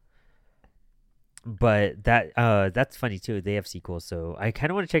 But that's funny too. They have sequels, so I kind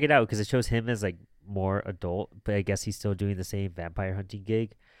of want to check it out because it shows him as like more adult, but I guess he's still doing the same vampire hunting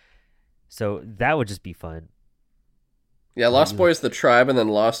gig. So that would just be fun. Yeah, Lost Boys: The Tribe, and then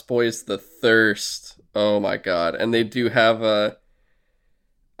Lost Boys: The Thirst. Oh my god! And they do have a.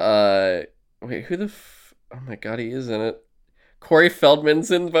 Wait, oh my god, he is in it. Corey Feldman's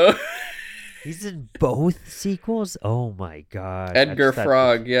in both. He's in both sequels? Oh my god. Edgar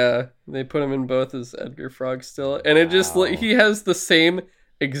Frog, yeah. They put him in both as Edgar Frog still. And it just, he has the same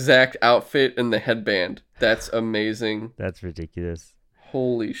exact outfit and the headband. That's amazing. That's ridiculous.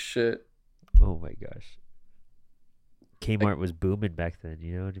 Holy shit. Oh my gosh. Kmart was booming back then,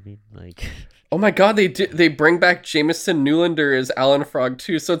 you know what I mean? Like, oh my god, they bring back Jameson Newlander as Alan Frog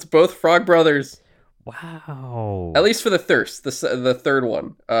too, so it's both Frog brothers. Wow. At least for the Thirst, the third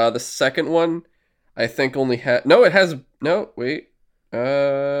one. The second one, I think only had... No, it has... No, wait.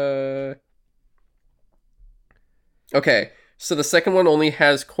 Okay, so the second one only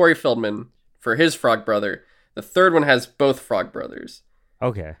has Corey Feldman for his Frog brother. The third one has both Frog brothers.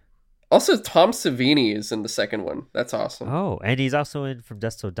 Okay. Also, Tom Savini is in the second one. That's awesome. Oh, and he's also in From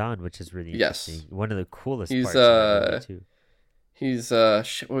Dusk Till Dawn, which is really interesting. One of the coolest parts of the movie, too. He's,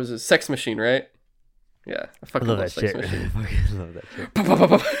 what was it? Sex Machine, right? Yeah, I fucking love that shit. I fucking love that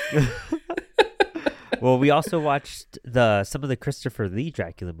shit. Well, we also watched some of the Christopher Lee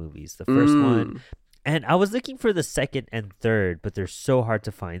Dracula movies. The first one, and I was looking for the second and third, but they're so hard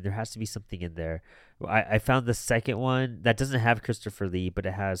to find. There has to be something in there. I found the second one that doesn't have Christopher Lee, but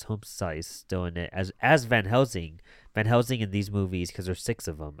it has Homesize still in it as Van Helsing. Van Helsing in these movies, because there's 6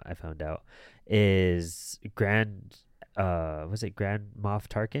 of them. I found out is Grand Moff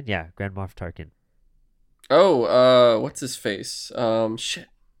Tarkin? Yeah, Grand Moff Tarkin. Oh, what's his face? Shit.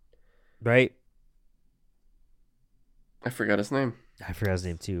 Right? I forgot his name. I forgot his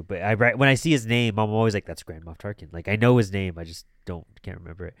name too. But when I see his name, I'm always like, that's Grand Moff Tarkin. Like, I know his name, I just can't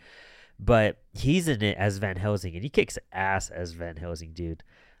remember it. But he's in it as Van Helsing, and he kicks ass as Van Helsing, dude.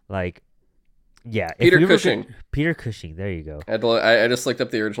 Like, yeah. Peter Cushing. Peter Cushing, there you go. I just looked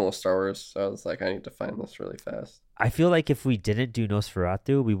up the original Star Wars, so I was like, I need to find this really fast. I feel like if we didn't do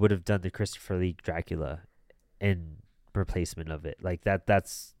Nosferatu, we would have done the Christopher Lee Dracula in replacement of it. Like that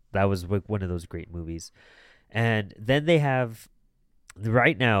was one of those great movies. And then they have,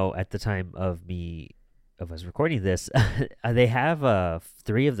 right now at the time of us recording this, they have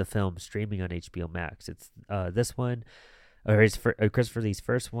 3 of the films streaming on HBO Max. It's this one, or it's Christopher Lee's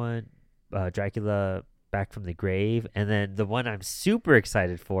first one, Dracula Back from the Grave, and then the one I'm super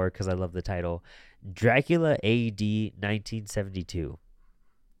excited for because I love the title, Dracula AD 1972.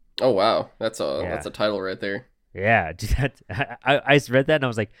 Oh wow, that's a title right there. Yeah, dude, I read that and I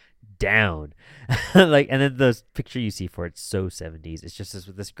was like, down. Like, and then the picture you see for it's so 70s. It's just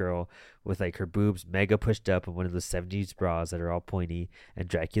this girl with like her boobs mega pushed up and one of those 70s bras that are all pointy, and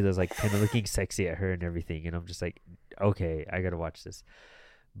Dracula's like kind of looking sexy at her and everything, and I'm just like, okay, I gotta watch this.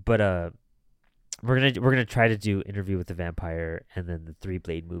 But we're gonna try to do Interview with the Vampire and then the 3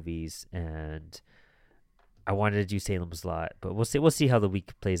 Blade movies, and I wanted to do Salem's Lot, but we'll see how the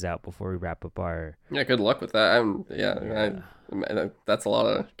week plays out before we wrap up our... Yeah, good luck with that. That's a lot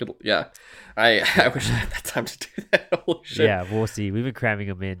of good... Yeah. I wish I had that time to do that. Holy shit. Yeah, we'll see. We've been cramming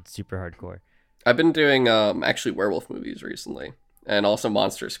them in super hardcore. I've been doing actually werewolf movies recently, and also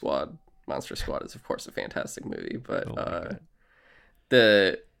Monster Squad. Monster Squad is, of course, a fantastic movie, but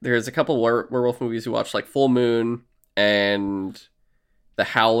there's a couple werewolf movies we watched, like Full Moon and The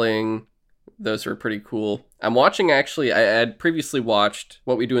Howling. Those were pretty cool. I'm watching, actually, I had previously watched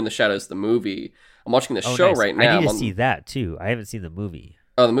What We Do in the Shadows, the movie. I'm watching the show right now. I need to see that, too. I haven't seen the movie.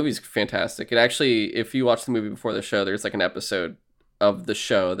 Oh, the movie's fantastic. It actually, if you watch the movie before the show, there's like an episode of the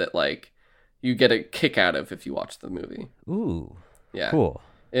show that like you get a kick out of if you watch the movie. Ooh. Yeah. Cool.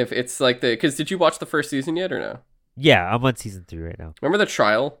 If it's like because did you watch the first season yet or no? Yeah, I'm on season 3 right now. Remember the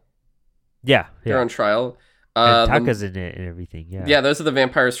trial? Yeah. They're on trial. And Taka's in it and everything, yeah. Yeah, those are the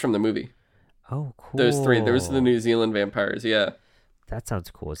vampires from the movie. Oh, cool. Those 3. Those are the New Zealand vampires, yeah. That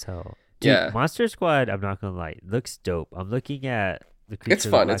sounds cool as hell. Dude, yeah. Monster Squad, I'm not going to lie, looks dope. I'm looking at the creature. It's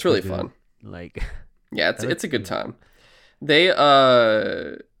fun. It's really fun. Like, yeah, it's a good time. They,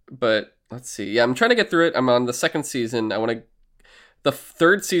 but let's see. Yeah, I'm trying to get through it. I'm on the 2nd season. The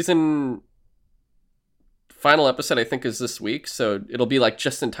 3rd season final episode, I think, is this week. So it'll be like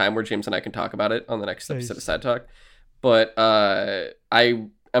just in time where James and I can talk about it on the next episode of Side Talk. But I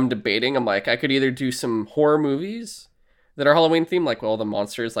I'm debating. I'm like, I could either do some horror movies that are Halloween themed, like all the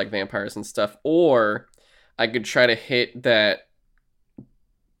monsters, like vampires and stuff, or I could try to hit that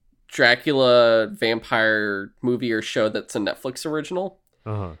Dracula vampire movie or show that's a Netflix original,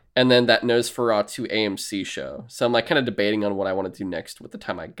 and then that Nosferatu AMC show. So I'm like kind of debating on what I want to do next with the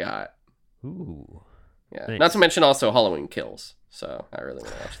time I got. Ooh, yeah. Nice. Not to mention also Halloween Kills. So I really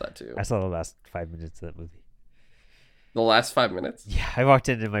want to watch that too. I saw the last 5 minutes of that movie. The last 5 minutes? Yeah, I walked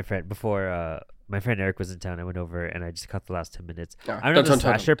into my friend before. My friend Eric was in town. I went over and I just caught the last 10 minutes. I'm not a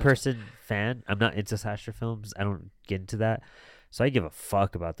slasher fan. I'm not into slasher films. I don't get into that. So I give a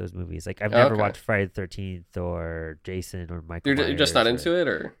fuck about those movies. Like I've never watched Friday the 13th or Jason or Michael Myers. You're just not into it,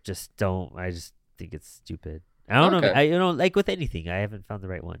 or just don't. I just think it's stupid. I don't know. I like with anything. I haven't found the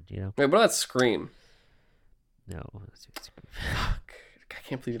right one. You know. Wait, what about Scream? No. Fuck. I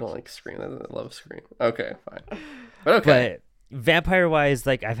can't believe you don't like Scream. I love Scream. Okay, fine. But okay. But vampire wise,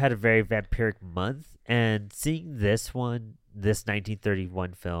 like I've had a very vampiric month, and seeing this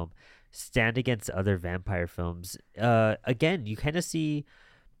 1931 film stand against other vampire films, again, you kind of see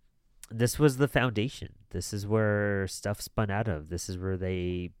this was the foundation. This is where stuff spun out of. This is where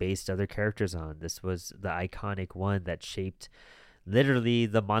they based other characters on. This was the iconic one that shaped literally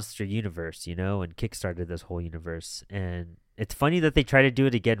the monster universe, you know, and kickstarted this whole universe. And it's funny that they try to do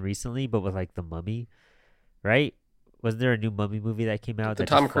it again recently, but with like The Mummy, right? Wasn't there a new Mummy movie that came out? The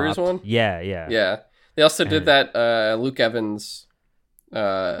Tom Cruise one? Yeah. They also did that Luke Evans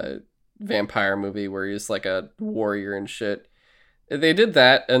vampire movie where he's like a warrior and shit. They did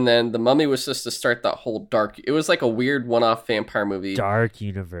that, and then The Mummy was just to start that whole it was like a weird one-off vampire movie. Dark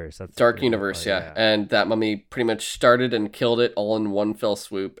Universe. That's Dark Universe, yeah. And that Mummy pretty much started and killed it all in one fell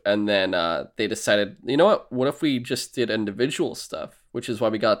swoop. And then they decided, you know what? What if we just did individual stuff? Which is why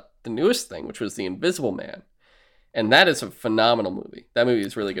we got the newest thing, which was The Invisible Man. And that is a phenomenal movie. That movie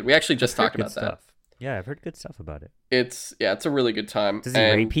is really good. We actually just talked about that. Yeah, I've heard good stuff about it. It's a really good time. Does he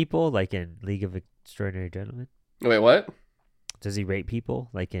rape people like in League of Extraordinary Gentlemen? Wait, what? Does he rape people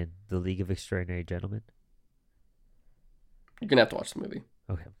like in the League of Extraordinary Gentlemen? You're gonna have to watch the movie.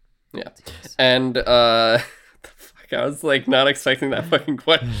 Okay. Yeah. And I was like not expecting that fucking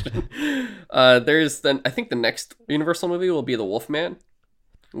question. I think the next Universal movie will be The Wolfman,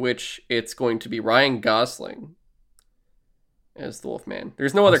 which it's going to be Ryan Gosling as the Wolfman.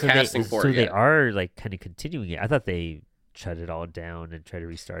 There's no other casting for it. So they are like kind of continuing it. I thought they shut it all down and tried to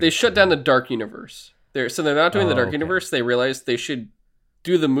restart. They shut down the Dark Universe. They're not doing the Dark Universe. They realized they should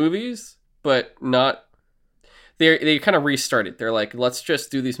do the movies, but not. They kind of restarted. They're like, let's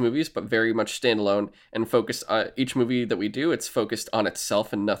just do these movies, but very much standalone and focus on each movie that we do. It's focused on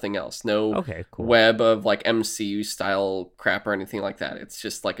itself and nothing else. No web of like MCU style crap or anything like that. It's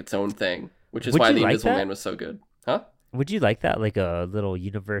just like its own thing, which is why The Invisible Man was so good. Huh? Would you like that? Like a little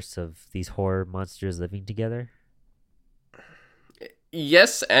universe of these horror monsters living together?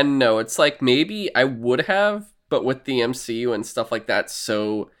 Yes and no. It's like maybe I would have, but with the MCU and stuff like that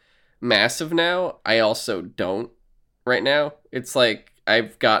so massive now, I also don't right now. It's like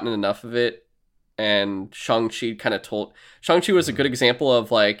I've gotten enough of it, and Shang-Chi Shang-Chi was a good example of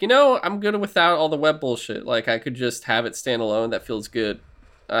like, you know, I'm good without all the web bullshit. Like I could just have it stand alone. That feels good.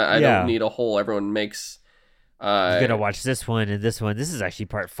 I don't need a whole everyone makes. You're gonna watch this one and this one. This is actually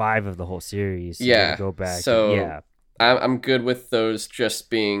part 5 of the whole series. So yeah. Go back. So yeah. I'm good with those just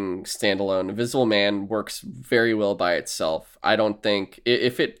being standalone. Invisible Man works very well by itself. I don't think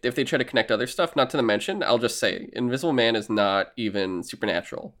if they try to connect other stuff, not to mention, I'll just say Invisible Man is not even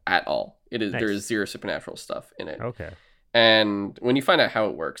supernatural at all. It is. Nice. There is zero supernatural stuff in it. Okay. And when you find out how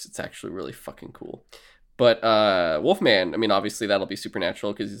it works, it's actually really fucking cool. But Wolfman, I mean, obviously that'll be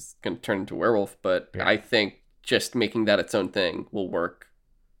supernatural because he's gonna turn into a werewolf. But yeah. I think just making that its own thing will work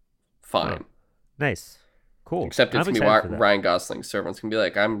fine. Oh, nice. Cool. Except it's going to be Ryan Gosling, so everyone's going to be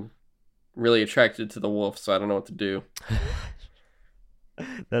like, I'm really attracted to the wolf, so I don't know what to do.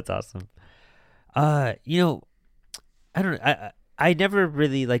 That's awesome. You know, I don't know. I never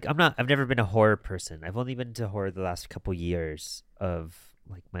really I've never been a horror person. I've only been into horror the last couple years of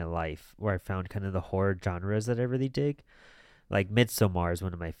like my life where I found kind of the horror genres that I really dig. Like Midsommar is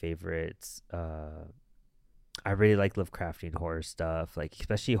one of my favorites. I really like Lovecraftian horror stuff, like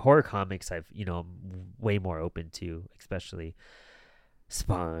especially horror comics. I'm way more open to, especially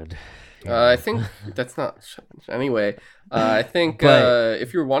Spawn. I think that's not anyway. I think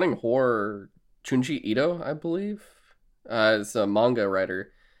if you're wanting horror, Junji Ito, I believe, is a manga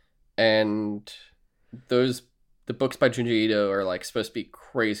writer, and the books by Junji Ito are like supposed to be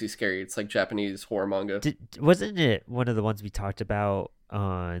crazy scary. It's like Japanese horror manga. Wasn't it one of the ones we talked about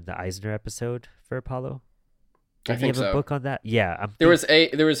on the Eisner episode for Apollo? I Didn't you think have a so. book on that? Yeah, There was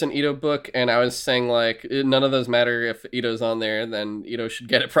an Ito book, and I was saying like none of those matter. If Ito's on there, then Ito should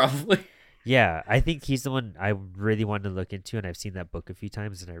get it probably. Yeah, I think he's the one I really want to look into, and I've seen that book a few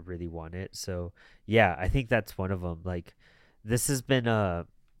times, and I really want it. So yeah, I think that's one of them. Like, this has been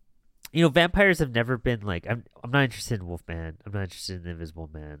vampires have never been like I'm not interested in Wolfman. I'm not interested in the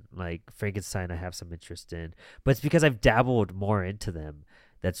Invisible Man. Like Frankenstein, I have some interest in, but it's because I've dabbled more into them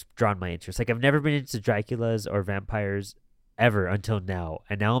that's drawn my interest. Like I've never been into Draculas or vampires ever until now,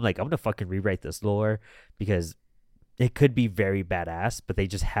 and now I'm like I'm gonna fucking rewrite this lore because it could be very badass, but they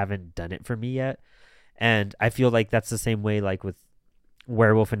just haven't done it for me yet. And I feel like that's the same way like with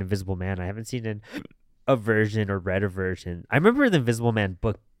Werewolf and Invisible Man. I haven't seen a version or read a version. I remember the Invisible Man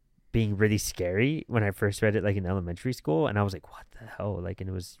book being really scary when I first read it like in elementary school, and I was like, what the hell? Like, and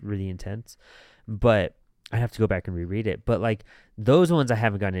it was really intense. But I have to go back and reread it. But like those ones I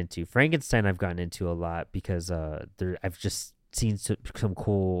haven't gotten into. Frankenstein I've gotten into a lot because I've just seen some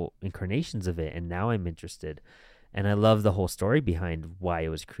cool incarnations of it, and now I'm interested. And I love the whole story behind why it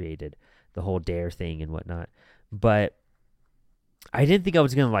was created, the whole dare thing and whatnot. But I didn't think I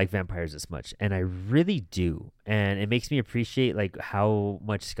was gonna like vampires as much, and I really do. And it makes me appreciate like how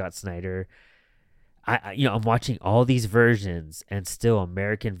much Scott Snyder. I'm watching all these versions, and still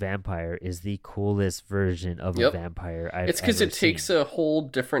American Vampire is the coolest version of a vampire I've It's because it takes a whole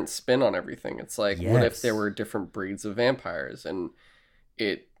different spin on everything. It's like, what if there were different breeds of vampires, and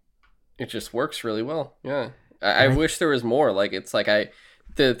it just works really well. Yeah. I wish there was more. Like it's like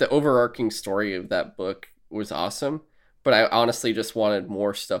the overarching story of that book was awesome, but I honestly just wanted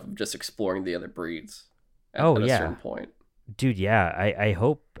more stuff of just exploring the other breeds at a certain point. Dude, yeah. I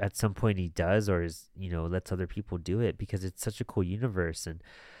hope at some point he does, or lets other people do it, because it's such a cool universe. And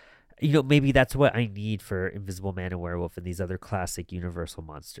maybe that's what I need for Invisible Man and Werewolf and these other classic Universal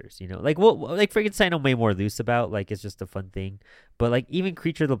monsters. Like Frankenstein I'm way more loose about. Like it's just a fun thing. But like even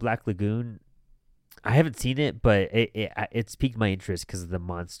Creature of the Black Lagoon, I haven't seen it, but it's piqued my interest because of the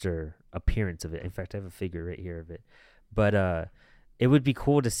monster appearance of it. In fact, I have a figure right here of it. But it would be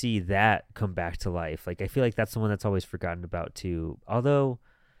cool to see that come back to life. Like I feel like that's the one that's always forgotten about too. Although,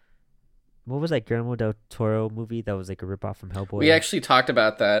 what was that Guillermo del Toro movie that was like a ripoff from Hellboy? We actually talked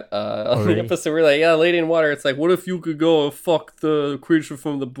about that on the episode. We're like, yeah, Lady in Water. It's like, what if you could go and fuck the creature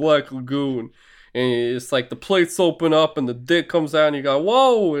from the Black Lagoon? And it's like the plates open up and the dick comes out and you go,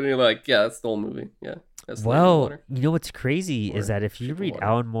 whoa. And you're like, yeah, that's the whole movie. Yeah. Well, what's crazy is that if you read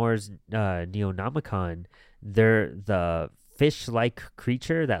Alan Moore's Neonomicon, the fish-like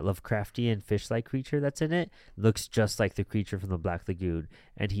creature, that Lovecraftian fish-like creature that's in it, looks just like the creature from the Black Lagoon.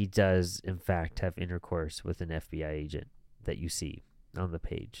 And he does, in fact, have intercourse with an FBI agent that you see on the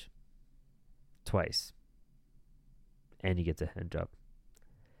page. Twice. And he gets a hand job.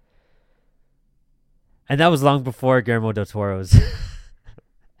 And that was long before Guillermo del Toro's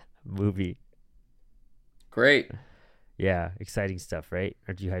movie. Great. Yeah, exciting stuff, right?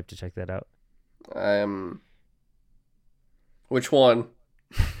 Are you hyped to check that out? Which one?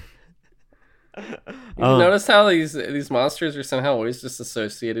 You notice how these monsters are somehow always just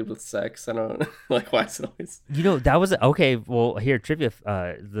associated with sex? I don't like why is it always. That was okay. Well, here trivia,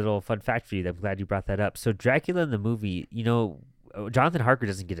 little fun fact for you. I'm glad you brought that up. So Dracula in the movie, Jonathan Harker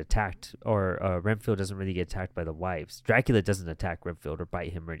doesn't get attacked, or Renfield doesn't really get attacked by the wives. Dracula doesn't attack Renfield or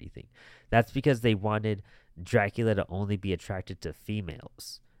bite him or anything. That's because they wanted Dracula to only be attracted to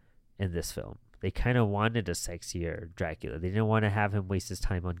females in this film. They kind of wanted a sexier Dracula. They didn't want to have him waste his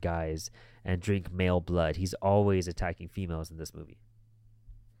time on guys and drink male blood. He's always attacking females in this movie.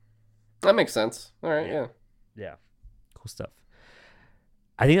 That makes sense. All right, yeah. Yeah. Cool stuff.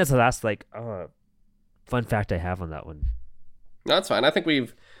 I think that's the last fun fact I have on that one. No, that's fine. I think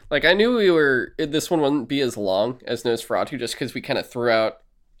I knew this one wouldn't be as long as Nosferatu just because we kind of threw out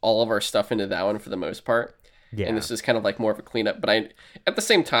all of our stuff into that one for the most part. Yeah. And this is kind of like more of a cleanup. But at the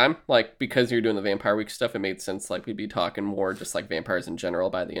same time, like because you're doing the Vampire Week stuff, it made sense. Like we'd be talking more just like vampires in general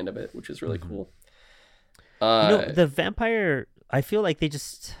by the end of it, which is really cool. The vampire, I feel like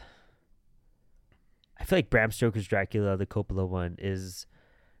Bram Stoker's Dracula, the Coppola one, is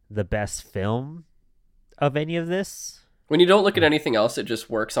the best film of any of this. When you don't look at anything else, it just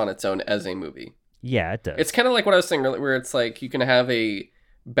works on its own as a movie. Yeah, it does. It's kind of like what I was saying earlier, where it's like you can have a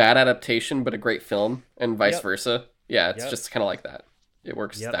bad adaptation but a great film, and vice versa. Yeah, it's just kind of like that. It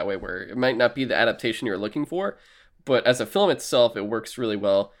works that way, where it might not be the adaptation you're looking for, but as a film itself, it works really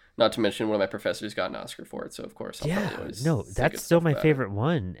well. Not to mention, one of my professors got an Oscar for it, so of course, that's still my favorite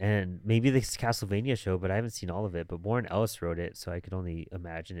one. And maybe this Castlevania show, but I haven't seen all of it. But Warren Ellis wrote it, so I could only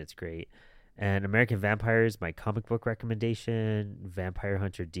imagine it's great. And American Vampire is my comic book recommendation. Vampire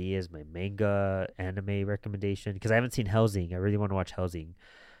Hunter D is my manga anime recommendation. Because I haven't seen Hellsing. I really want to watch Hellsing.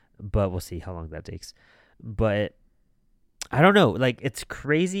 But we'll see how long that takes. But I don't know. Like, it's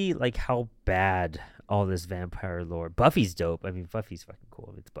crazy, like, how bad all this vampire lore. Buffy's dope. I mean, Buffy's fucking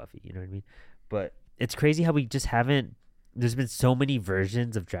cool. It's Buffy. You know what I mean? But it's crazy how we just haven't. There's been so many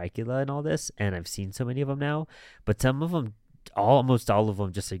versions of Dracula and all this. And I've seen so many of them now. But some of them, almost all of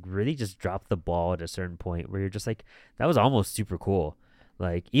them, just like really just drop the ball at a certain point where you're just like, that was almost super cool.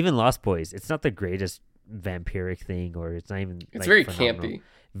 Like, even Lost Boys, it's not the greatest vampiric thing, or it's not even, it's like, very phenomenal. campy,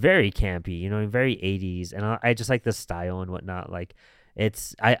 very campy, you know, very 80s. And I just like the style and whatnot. Like,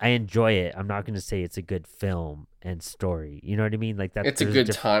 I enjoy it. I'm not going to say it's a good film and story, you know what I mean? Like, that it's a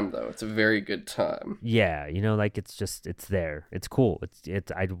good time though. It's a very good time. Yeah, you know, like, it's just, it's there, it's cool,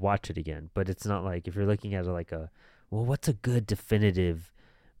 it's I'd watch it again. But it's not like, if you're looking at it like a, well, what's a good definitive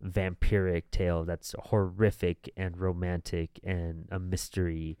vampiric tale that's horrific and romantic and a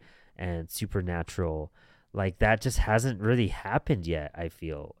mystery and supernatural? Like, that just hasn't really happened yet, I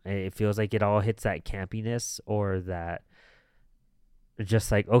feel. And it feels like it all hits that campiness, or that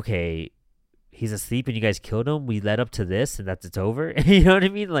just like, okay, he's asleep and you guys killed him. We led up to this and it's over. You know what I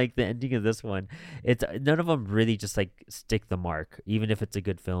mean? Like, the ending of this one, it's none of them really just like stick the mark, even if it's a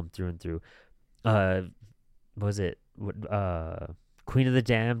good film through and through. Was it Queen of the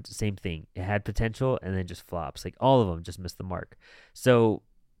Damned? Same thing. It had potential and then just flops. Like, all of them just missed the mark. So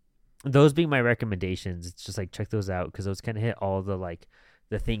those being my recommendations, it's just like, check those out, because those kind of hit all the, like,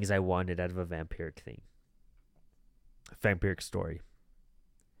 the things I wanted out of a vampiric thing, a vampiric story.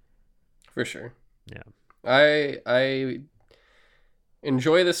 For sure. Yeah. I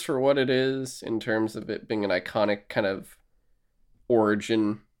enjoy this for what it is, in terms of it being an iconic kind of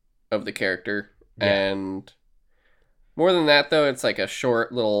origin of the character. Yeah. And more than that, though, it's like a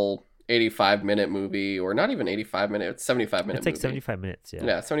short little 85-minute movie, or not even 85 minutes, 75-minute It's like movie. 75 minutes, yeah.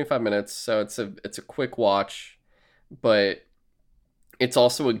 Yeah, 75 minutes. So it's a quick watch, but it's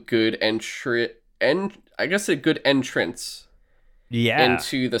also a good I guess a good entrance, yeah,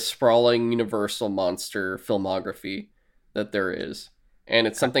 into the sprawling Universal monster filmography that there is. And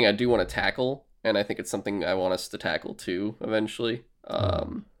it's something I do want to tackle, and I think it's something I want us to tackle too eventually.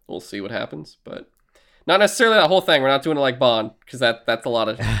 We'll see what happens, but not necessarily that whole thing. We're not doing it like Bond, because that's a lot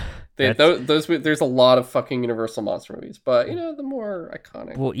of those. There's a lot of fucking Universal monster movies, but you know, the more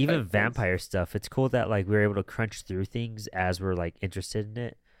iconic. Well, even vampire stuff. It's cool that, like, we were able to crunch through things as we're, like, interested in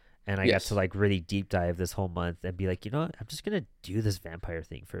it, and I got to, like, really deep dive this whole month and be like, you know what? I'm just gonna do this vampire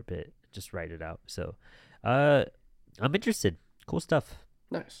thing for a bit, just write it out. So, I'm interested. Cool stuff.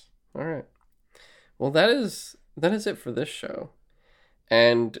 Nice. All right. Well, that is it for this show.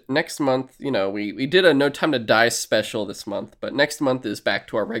 And next month, you know, we did a No Time to Die special this month, but next month is back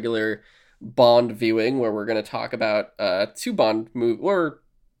to our regular Bond viewing, where we're going to talk about 2 Bond movies, or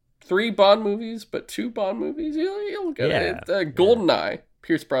 3 Bond movies, but 2 Bond movies. You'll get it. GoldenEye,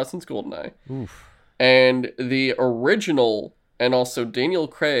 Pierce Brosnan's GoldenEye. Oof. And the original and also Daniel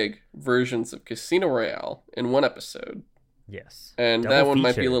Craig versions of Casino Royale in one episode. Yes. And that one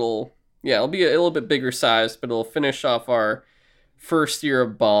might be it'll be a little bit bigger size, but it'll finish off our first year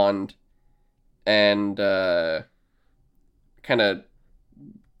of Bond, and kind of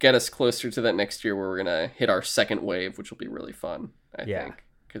get us closer to that next year, where we're gonna hit our second wave, which will be really fun, I think,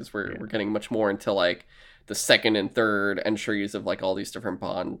 because we're getting much more into, like, the second and third entries of, like, all these different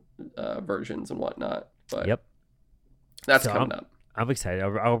Bond versions and whatnot. But that's coming up. I'm excited.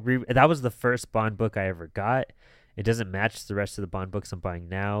 That was the first Bond book I ever got. It doesn't match the rest of the Bond books I'm buying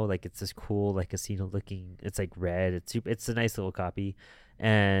now. Like, it's this cool, like, casino looking. It's like red. It's a nice little copy,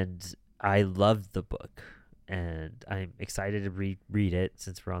 and I loved the book, and I'm excited to read it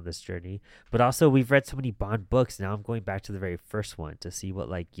since we're on this journey. But also, we've read so many Bond books. Now I'm going back to the very first one to see what,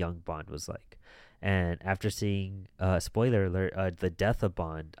 like, young Bond was like. And after seeing, spoiler alert, the death of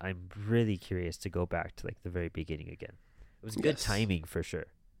Bond, I'm really curious to go back to, like, the very beginning again. It was good timing for sure.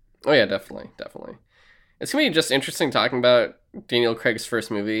 Oh yeah, definitely. It's going to be just interesting talking about Daniel Craig's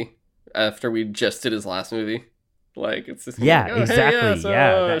first movie after we just did his last movie. Like, it's just exactly.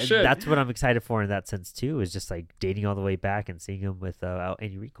 That's what I'm excited for in that sense too, is just, like, dating all the way back and seeing him without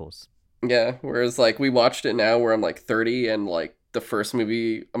any recalls. Yeah, whereas, like, we watched it now where I'm, like, 30, and, like, the first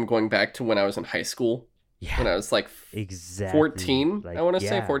movie I'm going back to when I was in high school. Yeah. When I was, like, 14, like, I want to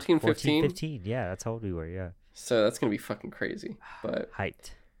say 14, 15. 15, yeah, that's how old we were, yeah. So that's going to be fucking crazy. But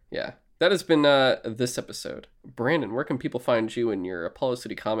hyped. Yeah. That has been this episode. Brandon, where can people find you in your Apollo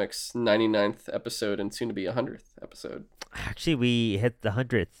City Comics 99th episode and soon to be 100th episode? Actually, we hit the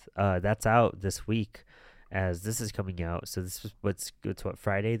 100th. That's out this week. as this is coming out. So this is it's what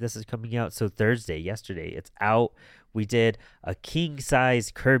Friday this is coming out. So Thursday, yesterday, it's out. We did a king size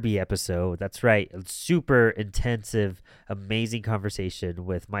Kirby episode. That's right, a super intensive, amazing conversation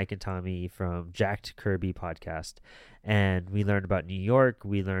with Mike and Tommy from Jacked Kirby podcast, and we learned about New York.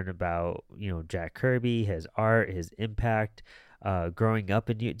 We learned about Jack Kirby, his art, his impact, growing up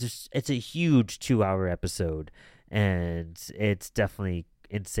in just it's a huge 2-hour episode, and it's definitely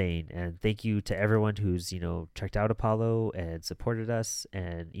insane. And thank you to everyone who's checked out Apollo and supported us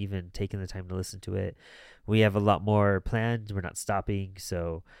and even taken the time to listen to it. We have a lot more planned. We're not stopping,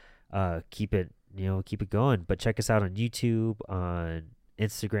 so keep it going. But check us out on YouTube, on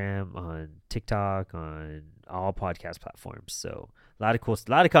Instagram, on TikTok, on all podcast platforms. So a lot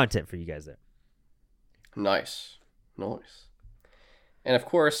of content for you guys there. Nice. And of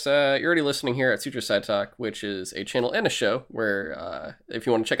course, you're already listening here at Suture Side Talk, which is a channel and a show where, if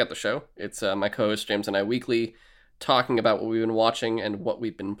you want to check out the show, it's my co-host James and I weekly talking about what we've been watching and what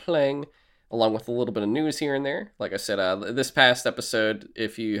we've been playing, along with a little bit of news here and there. Like I said, this past episode,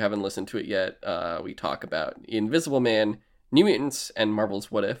 if you haven't listened to it yet, we talk about Invisible Man, New Mutants, and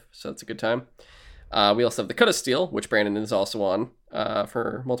Marvel's What If, so it's a good time. We also have The Cut of Steel, which Brandon is also on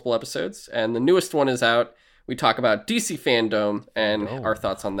for multiple episodes, and the newest one is out. We talk about DC Fandom and our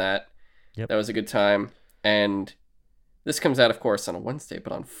thoughts on that. Yep. That was a good time. And this comes out, of course, on a Wednesday,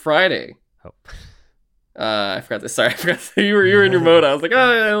 but on Friday. Oh. I forgot this. Sorry, I forgot. You were in your mode. I was like,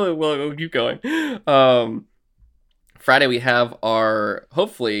 oh, well, we'll keep going. Friday, we have our,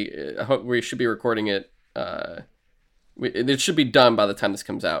 hopefully, we should be recording it. It should be done by the time this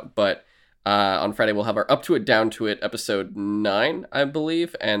comes out. But on Friday, we'll have our Up to It, Down to It, episode 9, I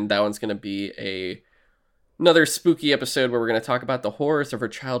believe. And that one's going to be another spooky episode where we're going to talk about the horrors of our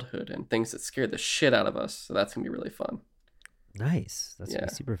childhood and things that scared the shit out of us. So that's going to be really fun. Nice. That's going to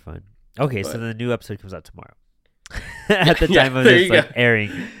be super fun. Okay, so the new episode comes out tomorrow. At the time of this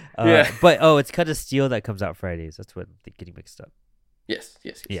airing. But, it's Cut of Steel that comes out Fridays. That's what I'm getting mixed up. Yes.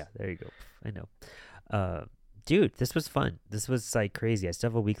 Yeah, there you go. I know. Dude, this was fun. This was like crazy. I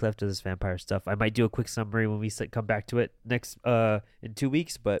still have a week left of this vampire stuff. I might do a quick summary when we come back to it next in 2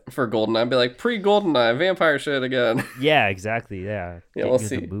 weeks. But for GoldenEye, I'd be like pre-GoldenEye vampire shit again. Yeah, exactly. Yeah, we'll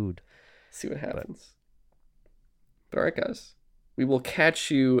see. In the mood. See what happens. But all right, guys, we will catch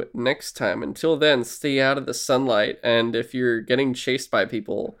you next time. Until then, stay out of the sunlight, and if you're getting chased by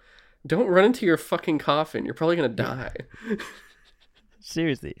people, don't run into your fucking coffin. You're probably gonna die.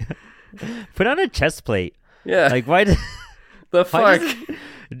 Seriously, put on a chest plate. Yeah. Like, why did... The fuck?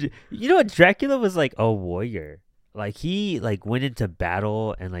 Dracula was, like, a warrior. Like, he, like, went into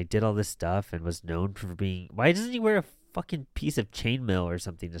battle and, like, did all this stuff and was known for being... Why doesn't he wear a fucking piece of chainmail or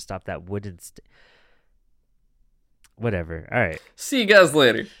something to stop that wooden... Whatever. All right. See you guys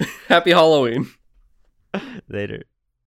later. Happy Halloween. Later.